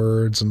underlined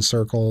words and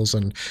circles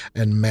and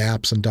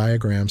maps and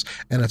diagrams,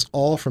 and it's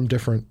all from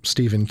different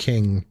Stephen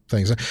King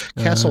things.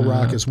 Castle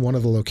Rock is one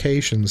of the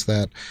locations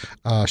that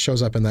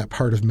shows up in that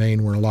part of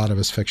Maine where a lot of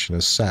his fiction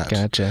is set.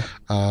 Gotcha.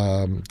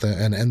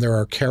 And there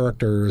are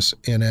characters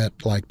in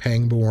it, like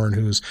Pangborn,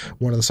 who's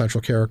one of the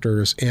central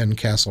characters in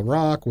Castle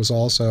Rock, was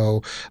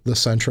also the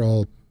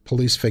central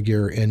police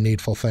figure in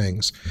Needful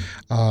Things,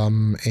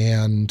 and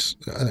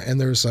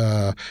there's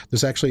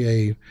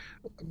actually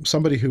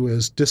somebody who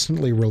is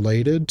distantly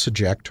related to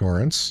Jack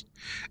Torrance,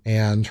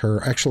 and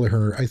her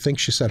I think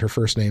she said her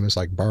first name is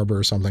like Barbara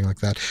or something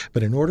like that.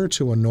 But in order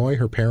to annoy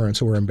her parents,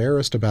 who were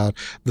embarrassed about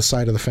the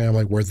side of the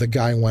family where the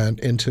guy went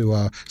into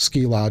a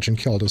ski lodge and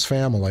killed his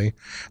family,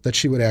 that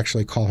she would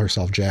actually call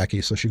herself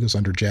Jackie. So she goes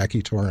under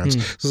Jackie Torrance.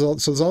 So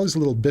there's all these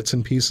little bits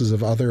and pieces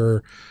of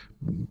other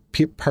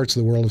parts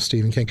of the world of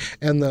Stephen King,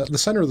 and the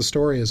center of the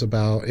story is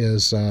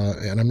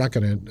and I'm not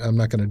going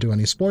to do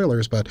any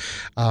spoilers, but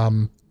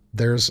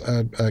there's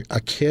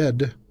a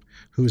kid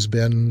who's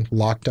been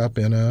locked up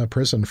in a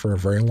prison for a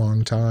very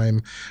long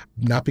time,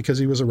 not because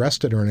he was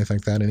arrested or anything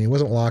like that, and he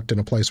wasn't locked in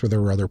a place where there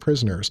were other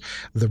prisoners.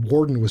 The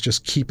warden was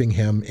just keeping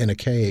him in a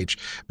cage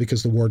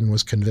because the warden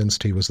was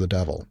convinced he was the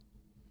devil,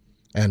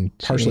 and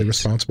partially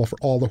responsible for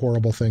all the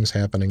horrible things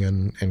happening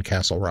in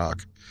Castle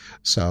Rock.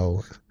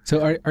 So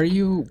are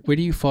you, where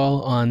do you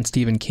fall on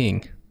Stephen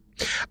King?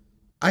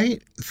 I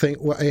think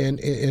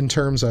in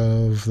terms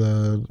of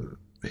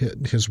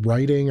his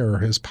writing or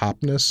his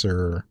popness,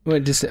 or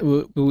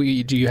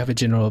do you have a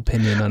general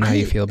opinion on how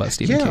you feel about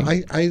Stephen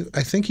King? I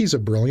think he's a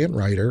brilliant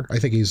writer. I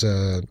think he's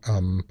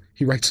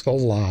he writes a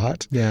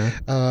lot. Yeah.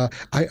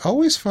 I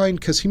always find,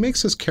 because he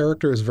makes his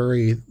characters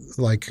very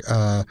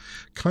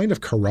kind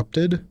of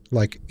corrupted,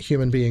 like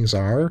human beings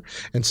are,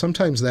 and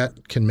sometimes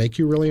that can make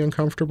you really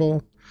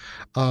uncomfortable.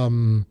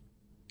 But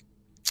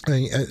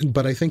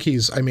I think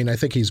he's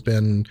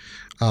been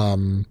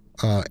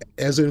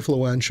as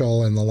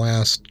influential in the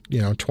last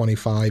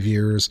 25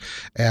 years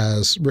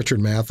as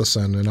Richard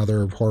Matheson,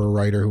 another horror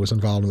writer who was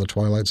involved in the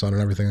Twilight Zone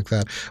and everything like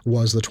that,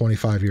 was the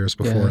 25 years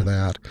before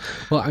that.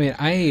 Well, I mean, do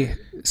you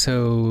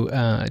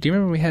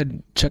remember when we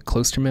had Chuck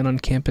Klosterman on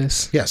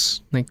campus?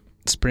 Yes. Like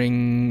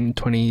spring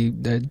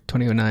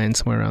 2009,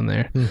 somewhere around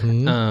there.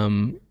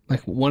 Mm-hmm.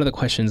 Like one of the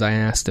questions I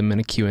asked him in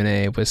a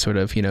Q&A was sort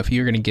of, if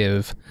you're going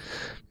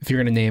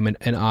to name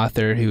an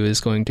author who is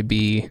going to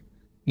be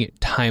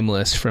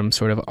timeless from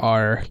sort of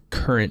our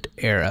current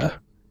era,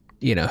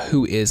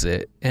 who is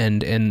it?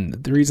 And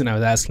the reason I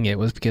was asking it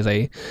was because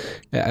I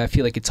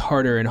feel like it's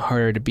harder and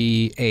harder to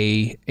be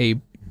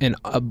an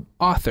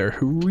author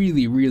who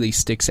really, really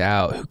sticks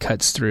out, who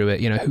cuts through it.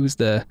 Who's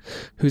the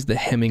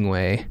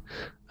Hemingway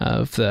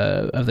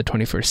the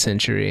 21st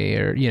century,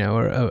 or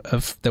or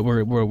of that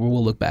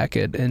we'll look back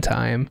at in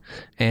time.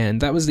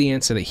 And that was the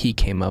answer that he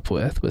came up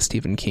with. Was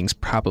Stephen King's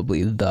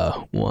probably the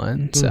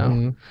one.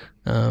 So.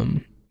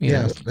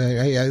 Yes,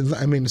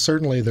 I mean,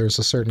 certainly there's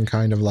a certain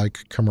kind of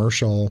like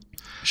commercial.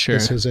 Sure.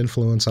 Is his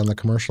influence on the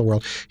commercial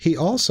world. He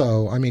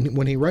also, I mean,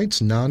 when he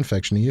writes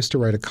nonfiction, he used to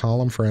write a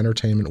column for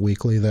Entertainment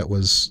Weekly that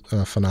was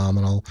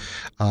phenomenal.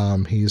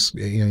 He's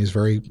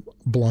very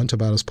blunt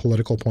about his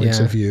political points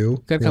of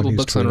view. Got a couple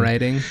books on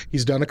writing.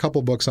 He's done a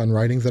couple books on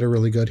writing that are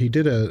really good. He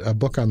did a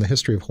book on the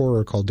history of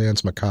horror called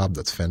Danse Macabre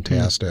that's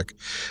fantastic.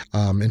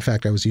 In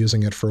fact, I was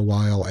using it for a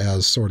while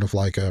as sort of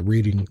like a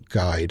reading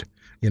guide,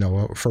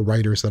 for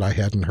writers that I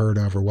hadn't heard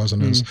of or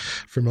wasn't as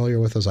familiar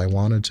with as I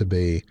wanted to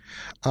be.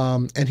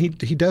 And he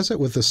does it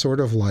with this sort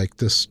of like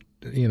this,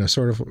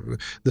 sort of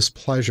this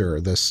pleasure,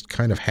 this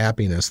kind of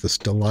happiness, this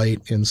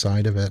delight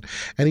inside of it.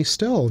 And he's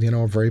still,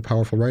 a very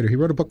powerful writer. He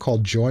wrote a book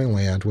called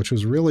Joyland, which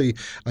was really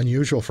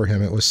unusual for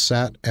him. It was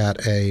set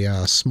at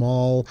a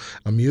small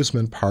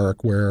amusement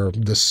park where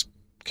this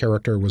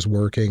character was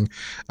working,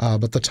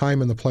 but the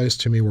time and the place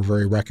to me were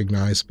very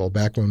recognizable.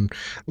 Back when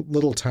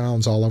little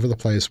towns all over the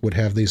place would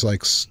have these they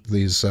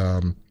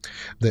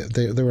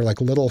were like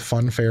little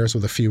fun fairs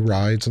with a few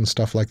rides and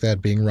stuff like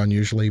that, being run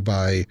usually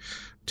by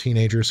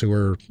teenagers who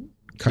were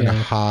kind of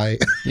high.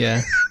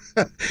 Yeah.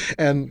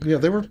 And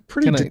they were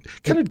pretty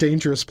kind of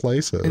dangerous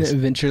places.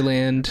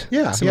 Adventureland.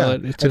 Yeah.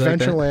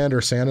 Adventureland like or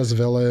Santa's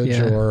Village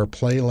or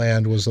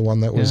Playland was the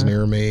one that was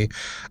near me.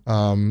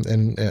 And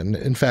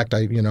in fact,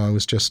 I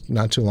was just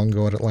not too long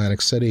ago at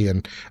Atlantic City,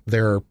 and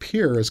their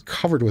pier is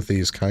covered with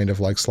these kind of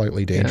like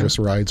slightly dangerous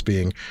rides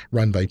being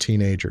run by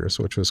teenagers,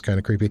 which was kind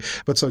of creepy.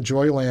 But so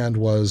Joyland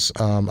was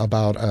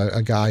about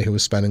a guy who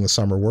was spending the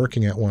summer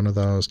working at one of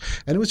those,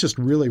 and it was just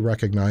really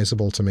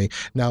recognizable to me.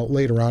 Now,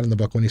 later on in the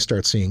book, when you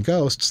start seeing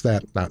ghosts,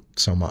 that not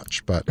so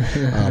much, but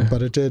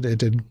it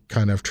did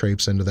kind of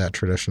traipse into that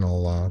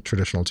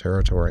traditional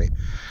territory.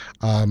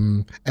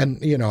 And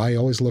I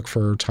always look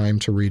for time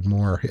to read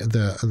more.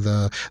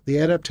 The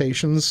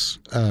adaptations,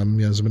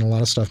 there's been a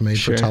lot of stuff made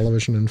for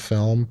television and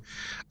film,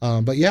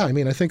 but yeah, I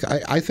mean, I think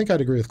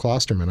I'd agree with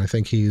Klosterman. I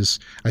think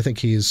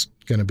he's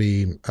going to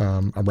be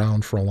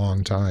around for a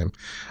long time.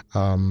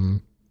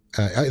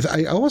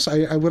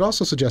 I would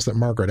also suggest that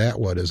Margaret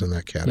Atwood is in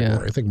that category. Yeah.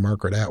 I think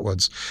Margaret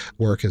Atwood's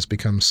work has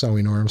become so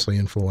enormously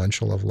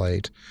influential of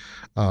late.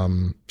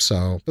 That's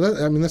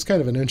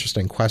kind of an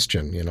interesting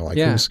question,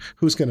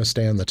 who's going to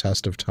stand the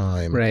test of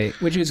time? Right.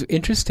 Which is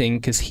interesting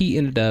because he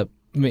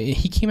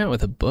came out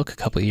with a book a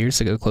couple of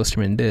years ago,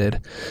 Klosterman did.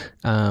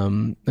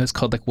 It was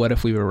called like "What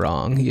If We Were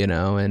Wrong,"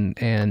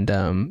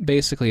 and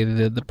basically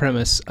the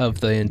premise of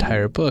the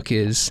entire book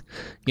is,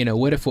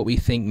 what if what we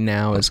think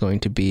now is going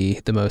to be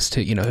the most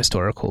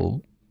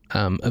historical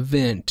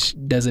event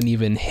doesn't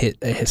even hit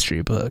a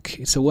history book.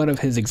 So one of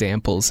his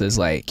examples is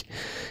like,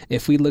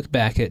 if we look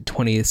back at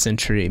 20th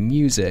century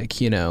music,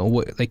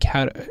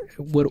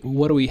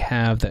 what do we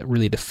have that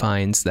really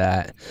defines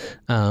that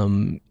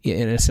in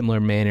a similar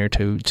manner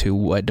to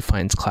what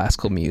defines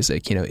classical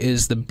music?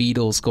 Is the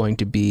Beatles going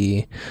to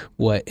be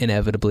what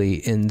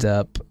inevitably ends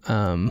up,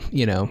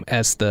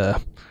 as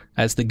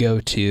the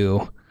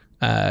go-to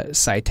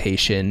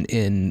citation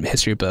in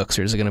history books,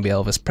 or is it going to be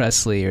Elvis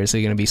Presley, or is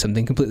it going to be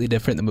something completely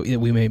different that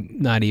we may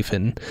not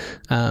even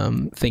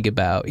think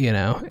about,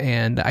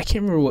 And I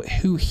can't remember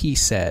who he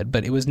said,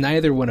 but it was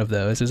neither one of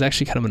those. It was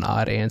actually kind of an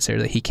odd answer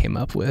that he came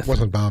up with. It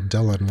wasn't Bob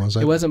Dylan, was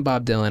it? It wasn't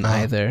Bob Dylan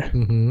either.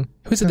 Mm-hmm.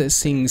 Who's it that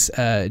sings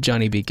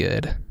Johnny Be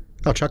Good?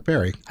 Oh, Chuck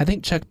Berry. I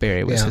think Chuck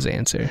Berry was his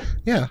answer.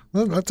 Yeah,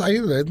 that's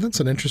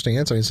an interesting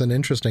answer. It's an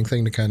interesting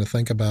thing to kind of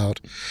think about,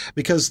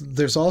 because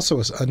there's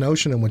also a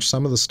notion in which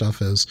some of the stuff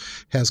has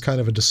kind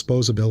of a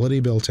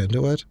disposability built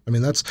into it. I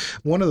mean, that's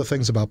one of the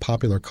things about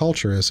popular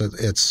culture is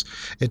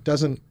it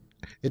doesn't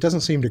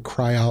seem to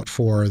cry out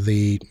for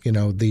the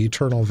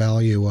eternal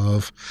value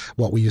of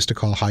what we used to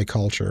call high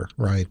culture,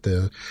 right?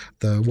 The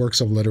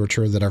works of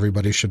literature that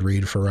everybody should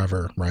read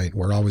forever, right?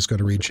 We're always going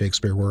to read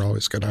Shakespeare. We're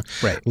always going to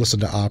listen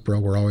to opera.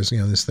 We're always,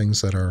 these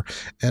things that are,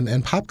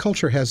 and pop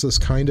culture has this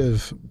kind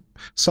of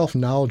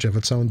self-knowledge of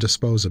its own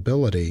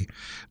disposability,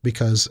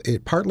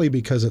 partly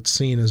because it's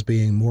seen as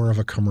being more of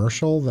a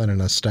commercial than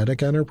an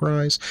aesthetic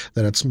enterprise,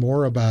 that it's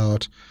more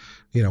about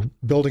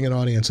building an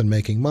audience and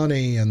making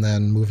money and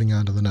then moving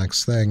on to the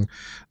next thing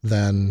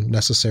than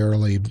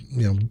necessarily,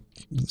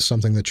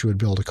 something that you would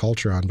build a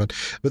culture on. But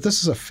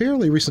this is a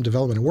fairly recent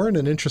development. We're in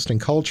an interesting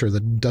culture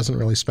that doesn't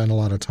really spend a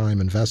lot of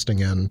time investing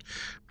in,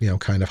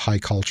 kind of high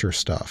culture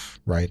stuff,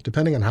 right?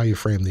 Depending on how you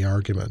frame the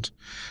argument.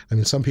 I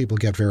mean, some people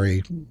get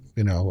very,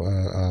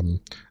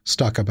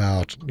 stuck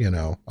about,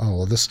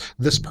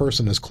 this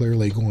person is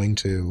clearly going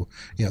to,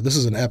 this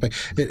is an epic.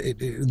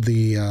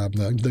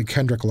 The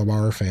Kendrick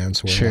Lamar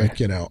fans were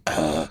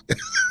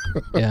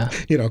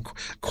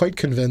quite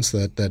convinced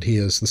that he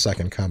is the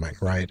second coming,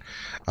 right?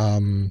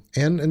 And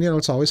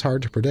it's always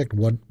hard to predict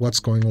what's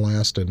going to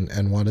last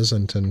and what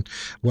isn't, and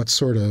what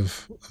sort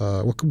of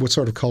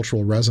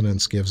cultural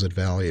resonance gives it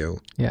value.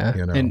 Yeah.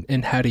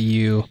 And how do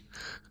you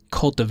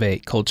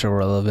cultivate cultural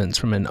relevance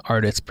from an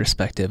artist's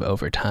perspective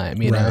over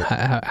time? You know,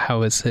 how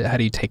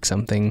do you take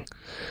something,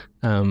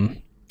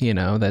 you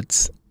know,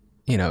 that's,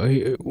 you know,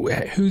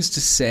 who's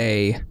to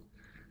say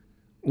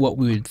what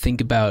we would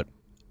think about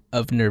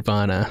of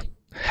Nirvana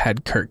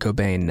had Kurt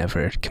Cobain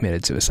never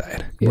committed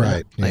suicide?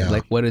 Right.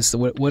 Like what does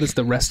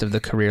the rest of the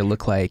career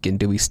look like, and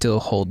do we still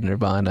hold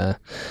Nirvana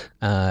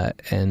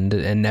and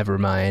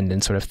Nevermind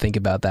and sort of think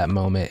about that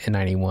moment in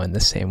 91 the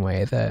same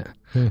way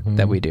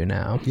that we do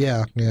now?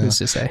 Yeah. Who's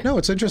to say? No,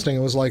 it's interesting. It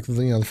was like,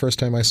 you know, the first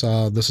time I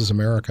saw This Is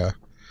America.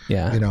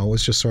 Yeah. You know, it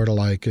was just sort of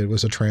like, it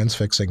was a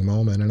transfixing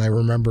moment. And I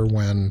remember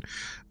when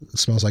It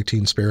Smells Like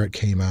Teen Spirit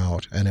came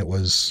out, and it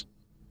was,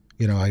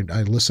 you know, I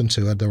listened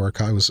to it.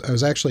 I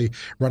was actually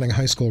running a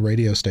high school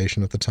radio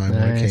station at the time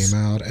when it came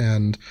out,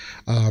 and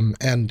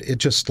it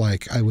just,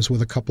 like, I was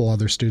with a couple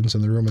other students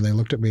in the room, and they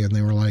looked at me and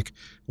they were like,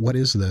 "What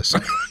is this?"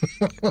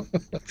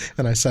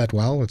 And I said,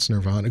 "Well, it's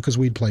Nirvana," because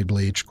we'd played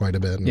Bleach quite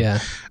a bit,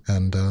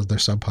 and their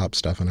Sub Pop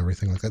stuff and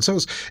everything like that. So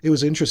it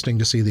was interesting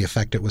to see the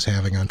effect it was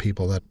having on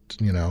people that,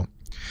 you know.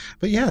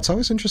 But yeah, it's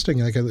always interesting.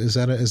 Like, is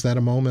that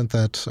a moment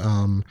that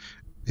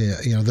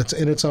you know, that's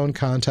in its own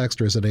context,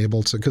 or is it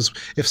able to? Because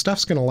if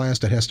stuff's going to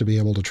last, it has to be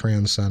able to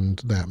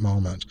transcend that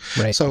moment.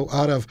 Right.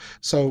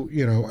 So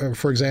you know,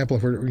 for example,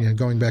 if we're, you know,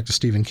 going back to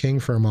Stephen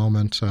King for a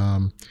moment,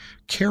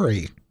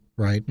 Carrie,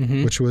 right,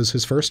 which was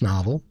his first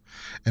novel,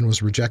 and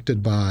was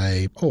rejected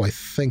by, I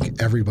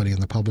think everybody in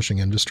the publishing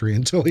industry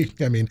until it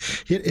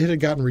had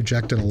gotten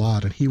rejected a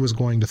lot, and he was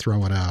going to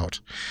throw it out.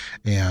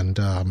 And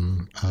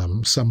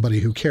somebody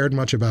who cared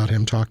much about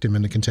him talked him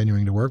into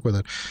continuing to work with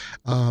it.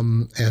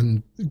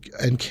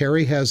 And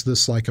Carrie has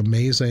this, like,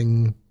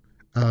 amazing,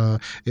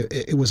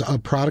 it was a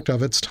product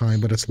of its time,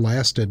 but it's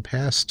lasted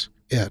past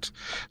it.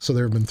 So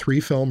there have been 3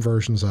 film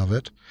versions of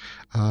it.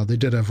 They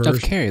did a version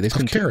of Carrie. There's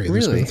been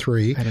been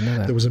 3. I didn't know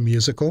that. There was a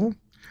musical.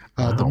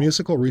 Wow. The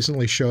musical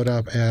recently showed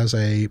up as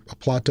a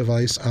plot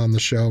device on the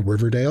show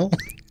Riverdale,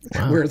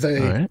 where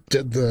they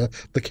did the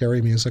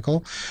Carrie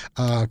musical.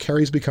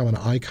 Carrie's become an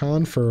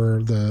icon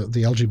for the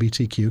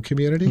LGBTQ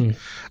community,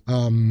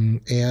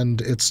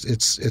 and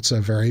it's a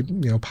very,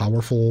 you know,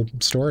 powerful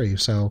story.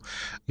 So,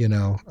 you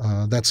know,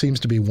 that seems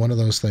to be one of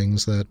those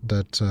things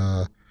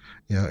that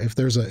you know, if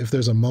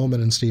there's a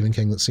moment in Stephen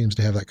King that seems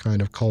to have that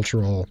kind of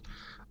cultural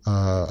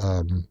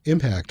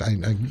impact,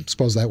 I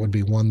suppose that would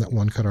be one that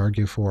one could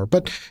argue for.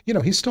 But, you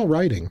know, he's still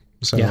writing,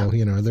 so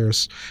you know,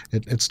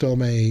 it still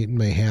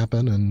may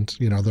happen, and,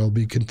 you know,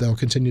 there'll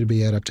continue to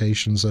be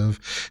adaptations of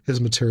his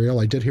material.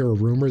 I did hear a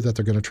rumor that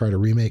they're going to try to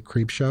remake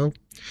Creepshow,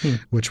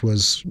 which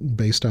was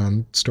based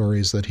on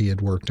stories that he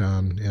had worked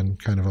on in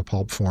kind of a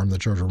pulp form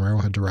that George Romero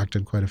had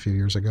directed quite a few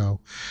years ago.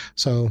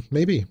 So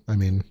maybe, I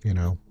mean, you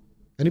know.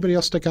 Anybody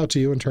else stick out to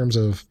you in terms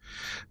of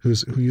who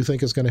you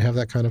think is going to have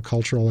that kind of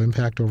cultural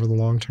impact over the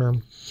long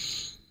term?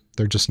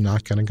 They're just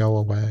not going to go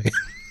away.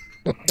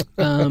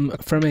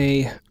 From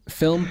a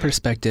film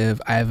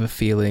perspective, I have a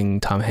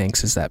feeling Tom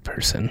Hanks is that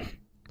person.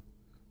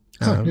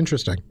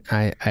 Interesting.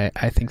 I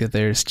think that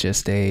there's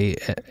just a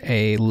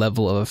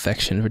level of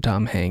affection for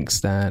Tom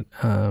Hanks that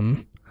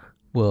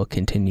will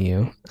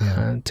continue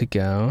to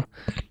go.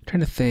 I'm trying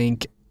to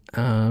think.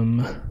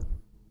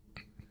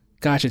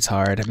 Gosh, it's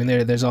hard. I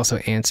mean, there's also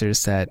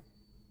answers that,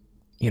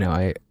 you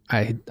know,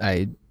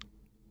 I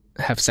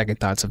have second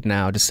thoughts of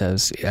now, just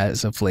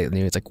as of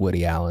lately. It's like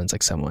Woody Allen's,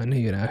 like someone,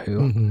 you know,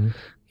 who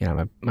you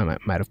know, I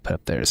might have put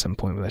up there at some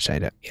point, which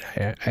I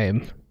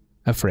am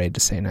afraid to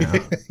say now.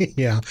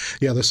 yeah.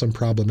 There's some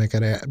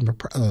problematic.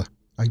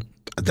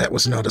 That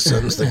was not a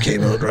sentence that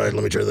came out right.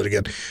 Let me try that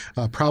again.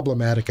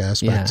 Problematic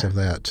aspects of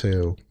that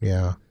too.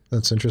 Yeah.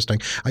 That's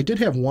interesting. I did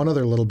have one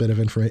other little bit of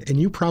information, and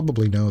you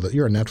probably know that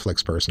you're a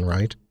Netflix person,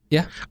 right?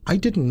 Yeah. I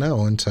didn't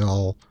know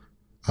until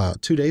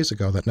 2 days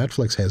ago that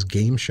Netflix has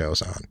game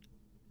shows on.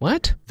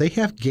 What? They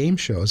have game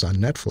shows on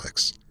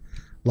Netflix,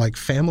 like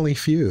Family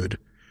Feud.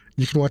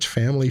 You can watch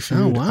Family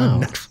Feud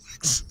on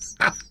Netflix.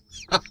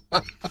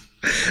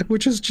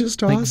 Which is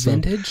just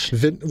awesome. Vintage?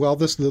 Well,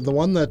 the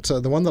one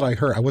that I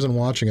heard, I wasn't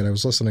watching it. I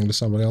was listening to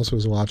somebody else who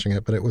was watching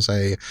it, but it was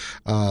a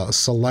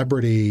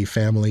celebrity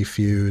Family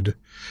Feud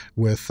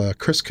with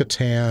Chris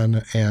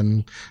Kattan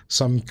and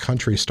some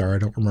country star. I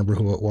don't remember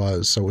who it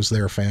was. So it was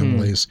their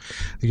families,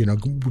 you know,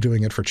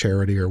 doing it for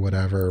charity or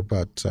whatever.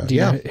 But do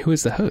you know who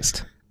is the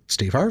host?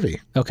 Steve Harvey.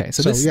 Okay,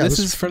 so this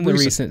is from the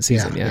recent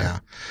season,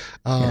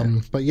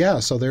 But yeah,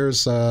 so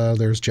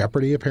there's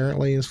Jeopardy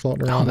apparently is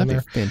floating around. Oh,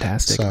 that'd be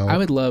fantastic. So, I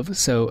would love.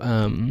 So,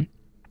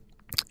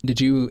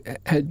 do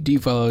you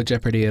follow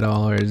Jeopardy at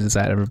all, or has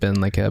that ever been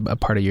like a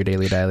part of your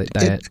daily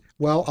diet?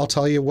 Well, I'll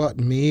tell you what.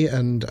 Me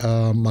and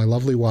my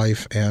lovely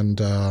wife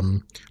and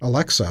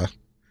Alexa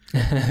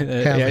have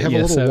a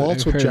little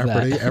waltz with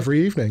Jeopardy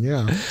every evening.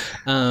 Yeah.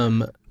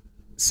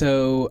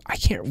 So I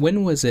can't.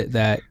 When was it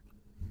that?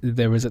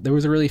 There was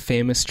a really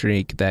famous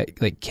streak that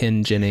like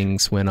Ken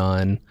Jennings went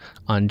on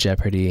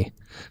Jeopardy.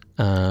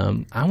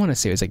 I want to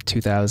say it was like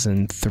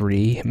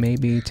 2003,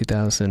 maybe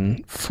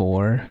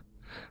 2004.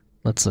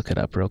 Let's look it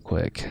up real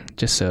quick,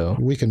 just so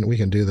We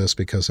can do this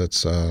because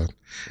it's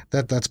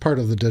that's part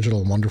of the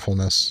digital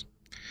wonderfulness,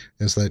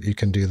 is that you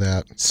can do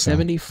that.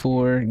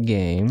 74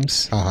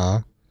 games.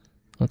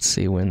 Let's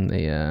see when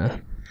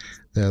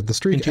the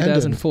streak in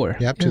 2004.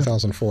 Ended. Yep,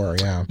 2004.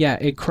 Yeah. Yeah,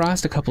 it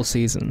crossed a couple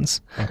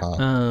seasons.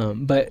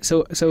 But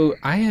so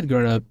I had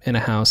grown up in a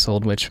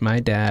household which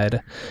my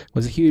dad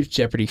was a huge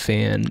Jeopardy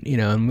fan,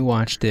 and we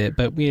watched it,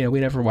 but we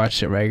never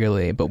watched it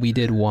regularly. But we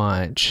did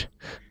watch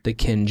the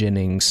Ken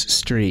Jennings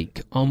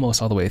streak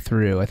almost all the way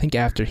through. I think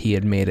after he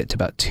had made it to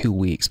about 2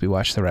 weeks, we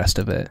watched the rest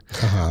of it.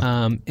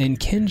 And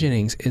Ken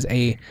Jennings is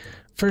a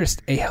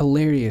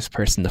hilarious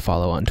person to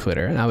follow on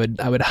Twitter, and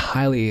I would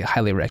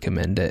highly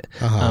recommend it.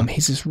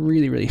 He's just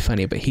really, really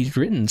funny, but he's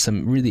written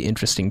some really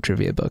interesting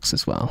trivia books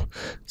as well.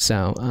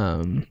 So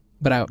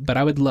But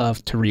I would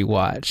love to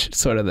rewatch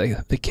sort of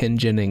the Ken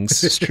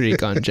Jennings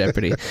streak on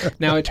Jeopardy.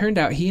 Now it turned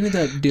out he ended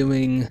up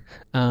doing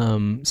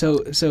so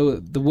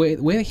the way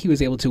that he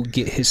was able to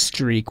get his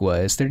streak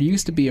was there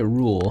used to be a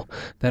rule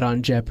that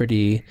on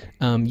Jeopardy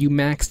you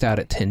maxed out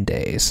at 10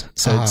 days.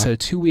 So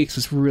 2 weeks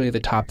was really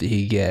the top that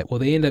you could get. Well,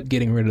 they ended up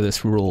getting rid of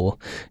this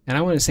rule, and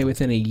I want to say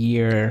within a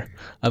year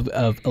of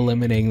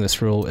eliminating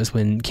this rule is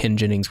when Ken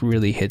Jennings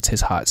really hits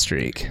his hot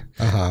streak.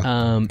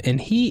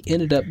 And he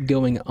ended up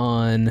going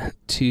on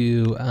to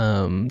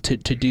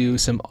do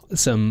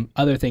some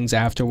other things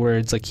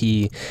afterwards. Like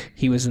he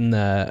was in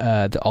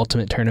the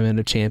Ultimate Tournament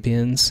of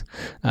Champions,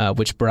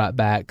 which brought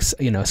back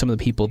some of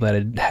the people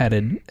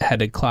that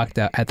had clocked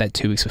out at that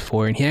 2 weeks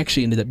before, and he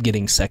actually ended up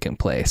getting second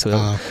place. So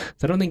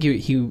I don't think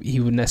he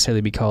would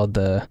necessarily be called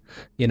the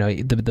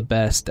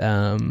best.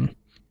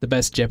 The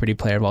best Jeopardy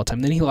player of all time.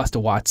 Then he lost to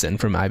Watson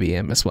from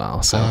IBM as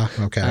well. So I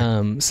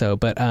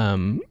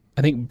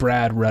think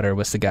Brad Rutter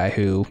was the guy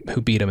who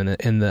beat him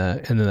in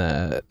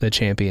the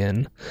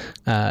champion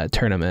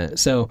tournament.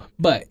 So,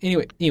 but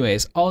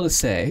anyways, all to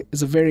say,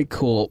 it's a very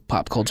cool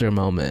pop culture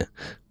moment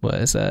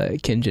was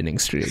Ken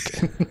Jennings' streak.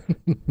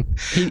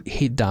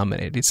 he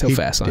dominated. He's so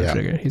fast on the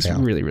trigger. He's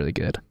really, really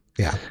good.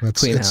 Yeah,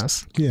 Clean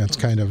house. Yeah, it's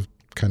kind of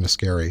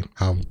scary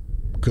how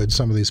good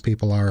some of these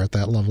people are at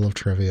that level of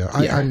trivia.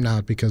 I'm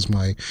not, because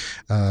my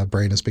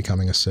brain is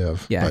becoming a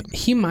sieve. Yeah, but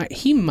he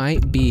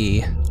might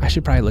be. I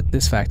should probably look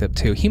this fact up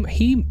too.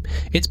 He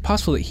it's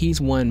possible that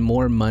he's won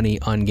more money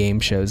on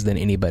game shows than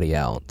anybody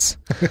else.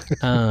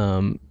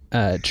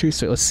 True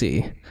story. Let's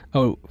see.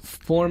 Oh,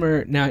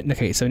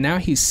 so now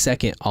he's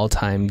second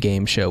all-time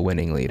game show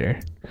winning leader.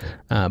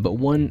 But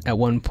at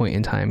one point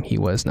in time he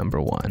was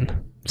number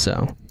one.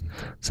 So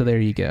there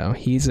you go.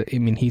 He's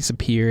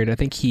appeared. I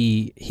think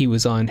he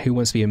was on Who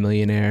Wants to Be a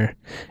Millionaire,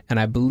 and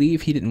I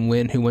believe he didn't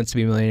win Who Wants to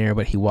Be a Millionaire,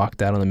 but he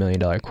walked out on the $1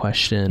 Million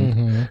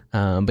Question.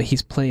 But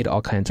he's played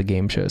all kinds of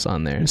game shows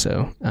on there.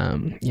 So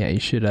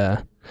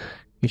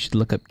you should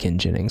look up Ken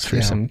Jennings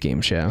for some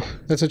game show.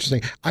 That's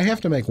interesting. I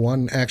have to make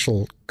one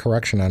actual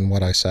correction on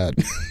what I said.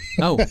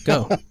 Oh,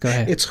 go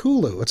ahead. It's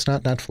Hulu. It's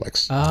not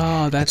Netflix.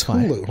 Oh, that's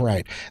why. Hulu,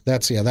 right?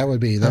 That would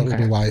be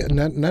why.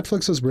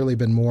 Netflix has really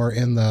been more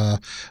in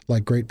the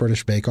Great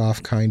British Bake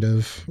Off kind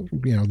of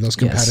those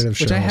competitive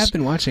shows, which I have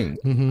been watching.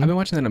 I've been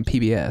watching that on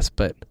PBS,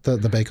 but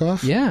the Bake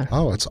Off. Yeah.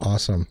 Oh, it's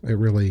awesome. It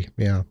really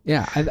Yeah.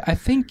 I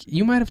think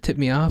you might have tipped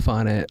me off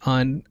on it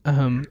on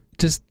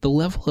just the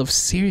level of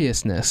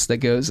seriousness that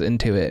goes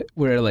into it,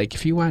 where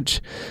if you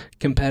watch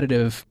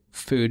competitive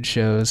food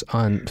shows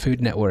on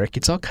Food Network,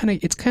 it's kind of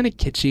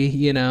kitschy,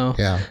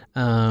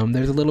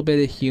 there's a little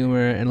bit of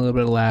humor and a little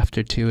bit of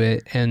laughter to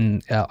it,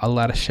 and a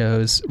lot of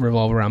shows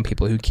revolve around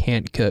people who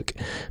can't cook,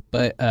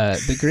 but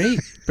the Great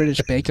British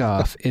Bake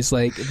Off is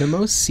the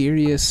most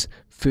serious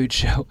food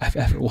show I've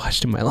ever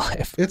watched in my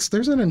life.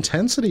 There's an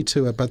intensity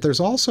to it, but there's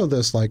also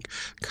this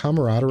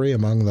camaraderie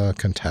among the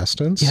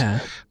contestants. Yeah.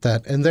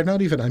 And they're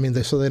not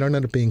even, so they don't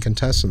end up being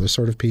contestants. They're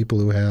sort of people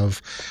who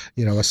have,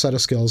 a set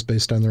of skills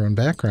based on their own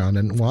background,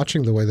 and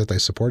watching the way that they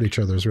support each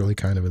other is really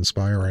kind of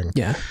inspiring.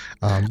 Yeah.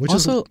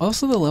 Also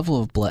the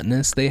level of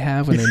bluntness they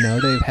have when they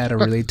know they've had a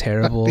really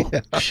terrible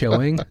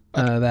showing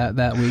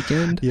that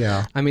weekend.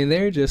 Yeah.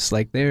 They're just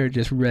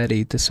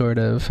ready to sort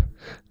of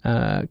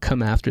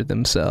come after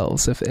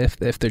themselves if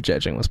their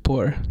judging was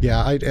poor.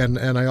 Yeah,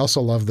 I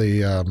also love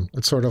the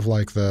it's sort of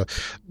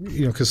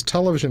because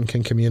television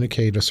can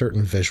communicate a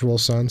certain visual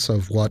sense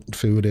of what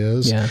food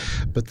is. Yeah.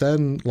 But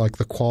then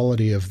the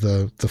quality of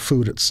the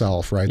food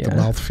itself, right? Yeah. The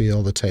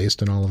mouthfeel, the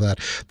taste, and all of that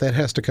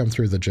has to come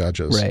through the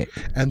judges. Right.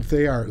 And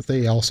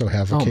they also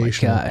have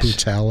occasional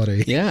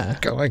brutality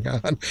going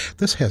on.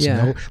 This has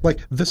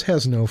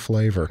no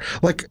flavor.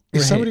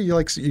 If somebody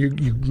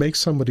you make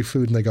somebody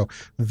food and they go,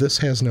 this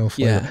has no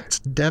flavor. Yeah. It's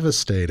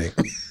devastating.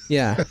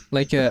 Yeah,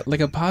 like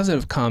a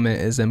positive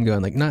comment is them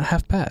going not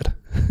half bad.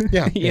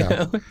 Yeah,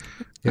 yeah.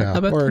 How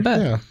about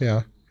bad?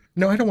 Yeah.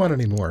 No, I don't want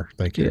any more.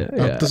 Thank you.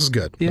 Yeah. This is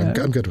good. Yeah.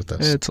 I'm good with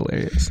this. It's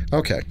hilarious.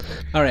 Okay.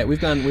 All right, we've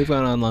gone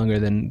on longer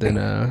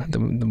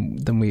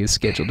than we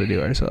scheduled to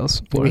do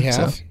ourselves. We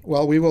have. So.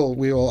 Well, we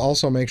will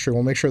also make sure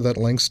that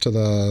links to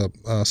the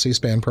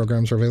C-SPAN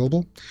programs are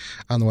available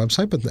on the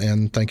website.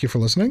 And thank you for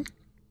listening.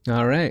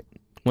 All right.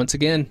 Once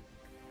again,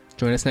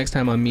 Join us next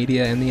time on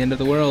Media and the End of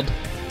the World.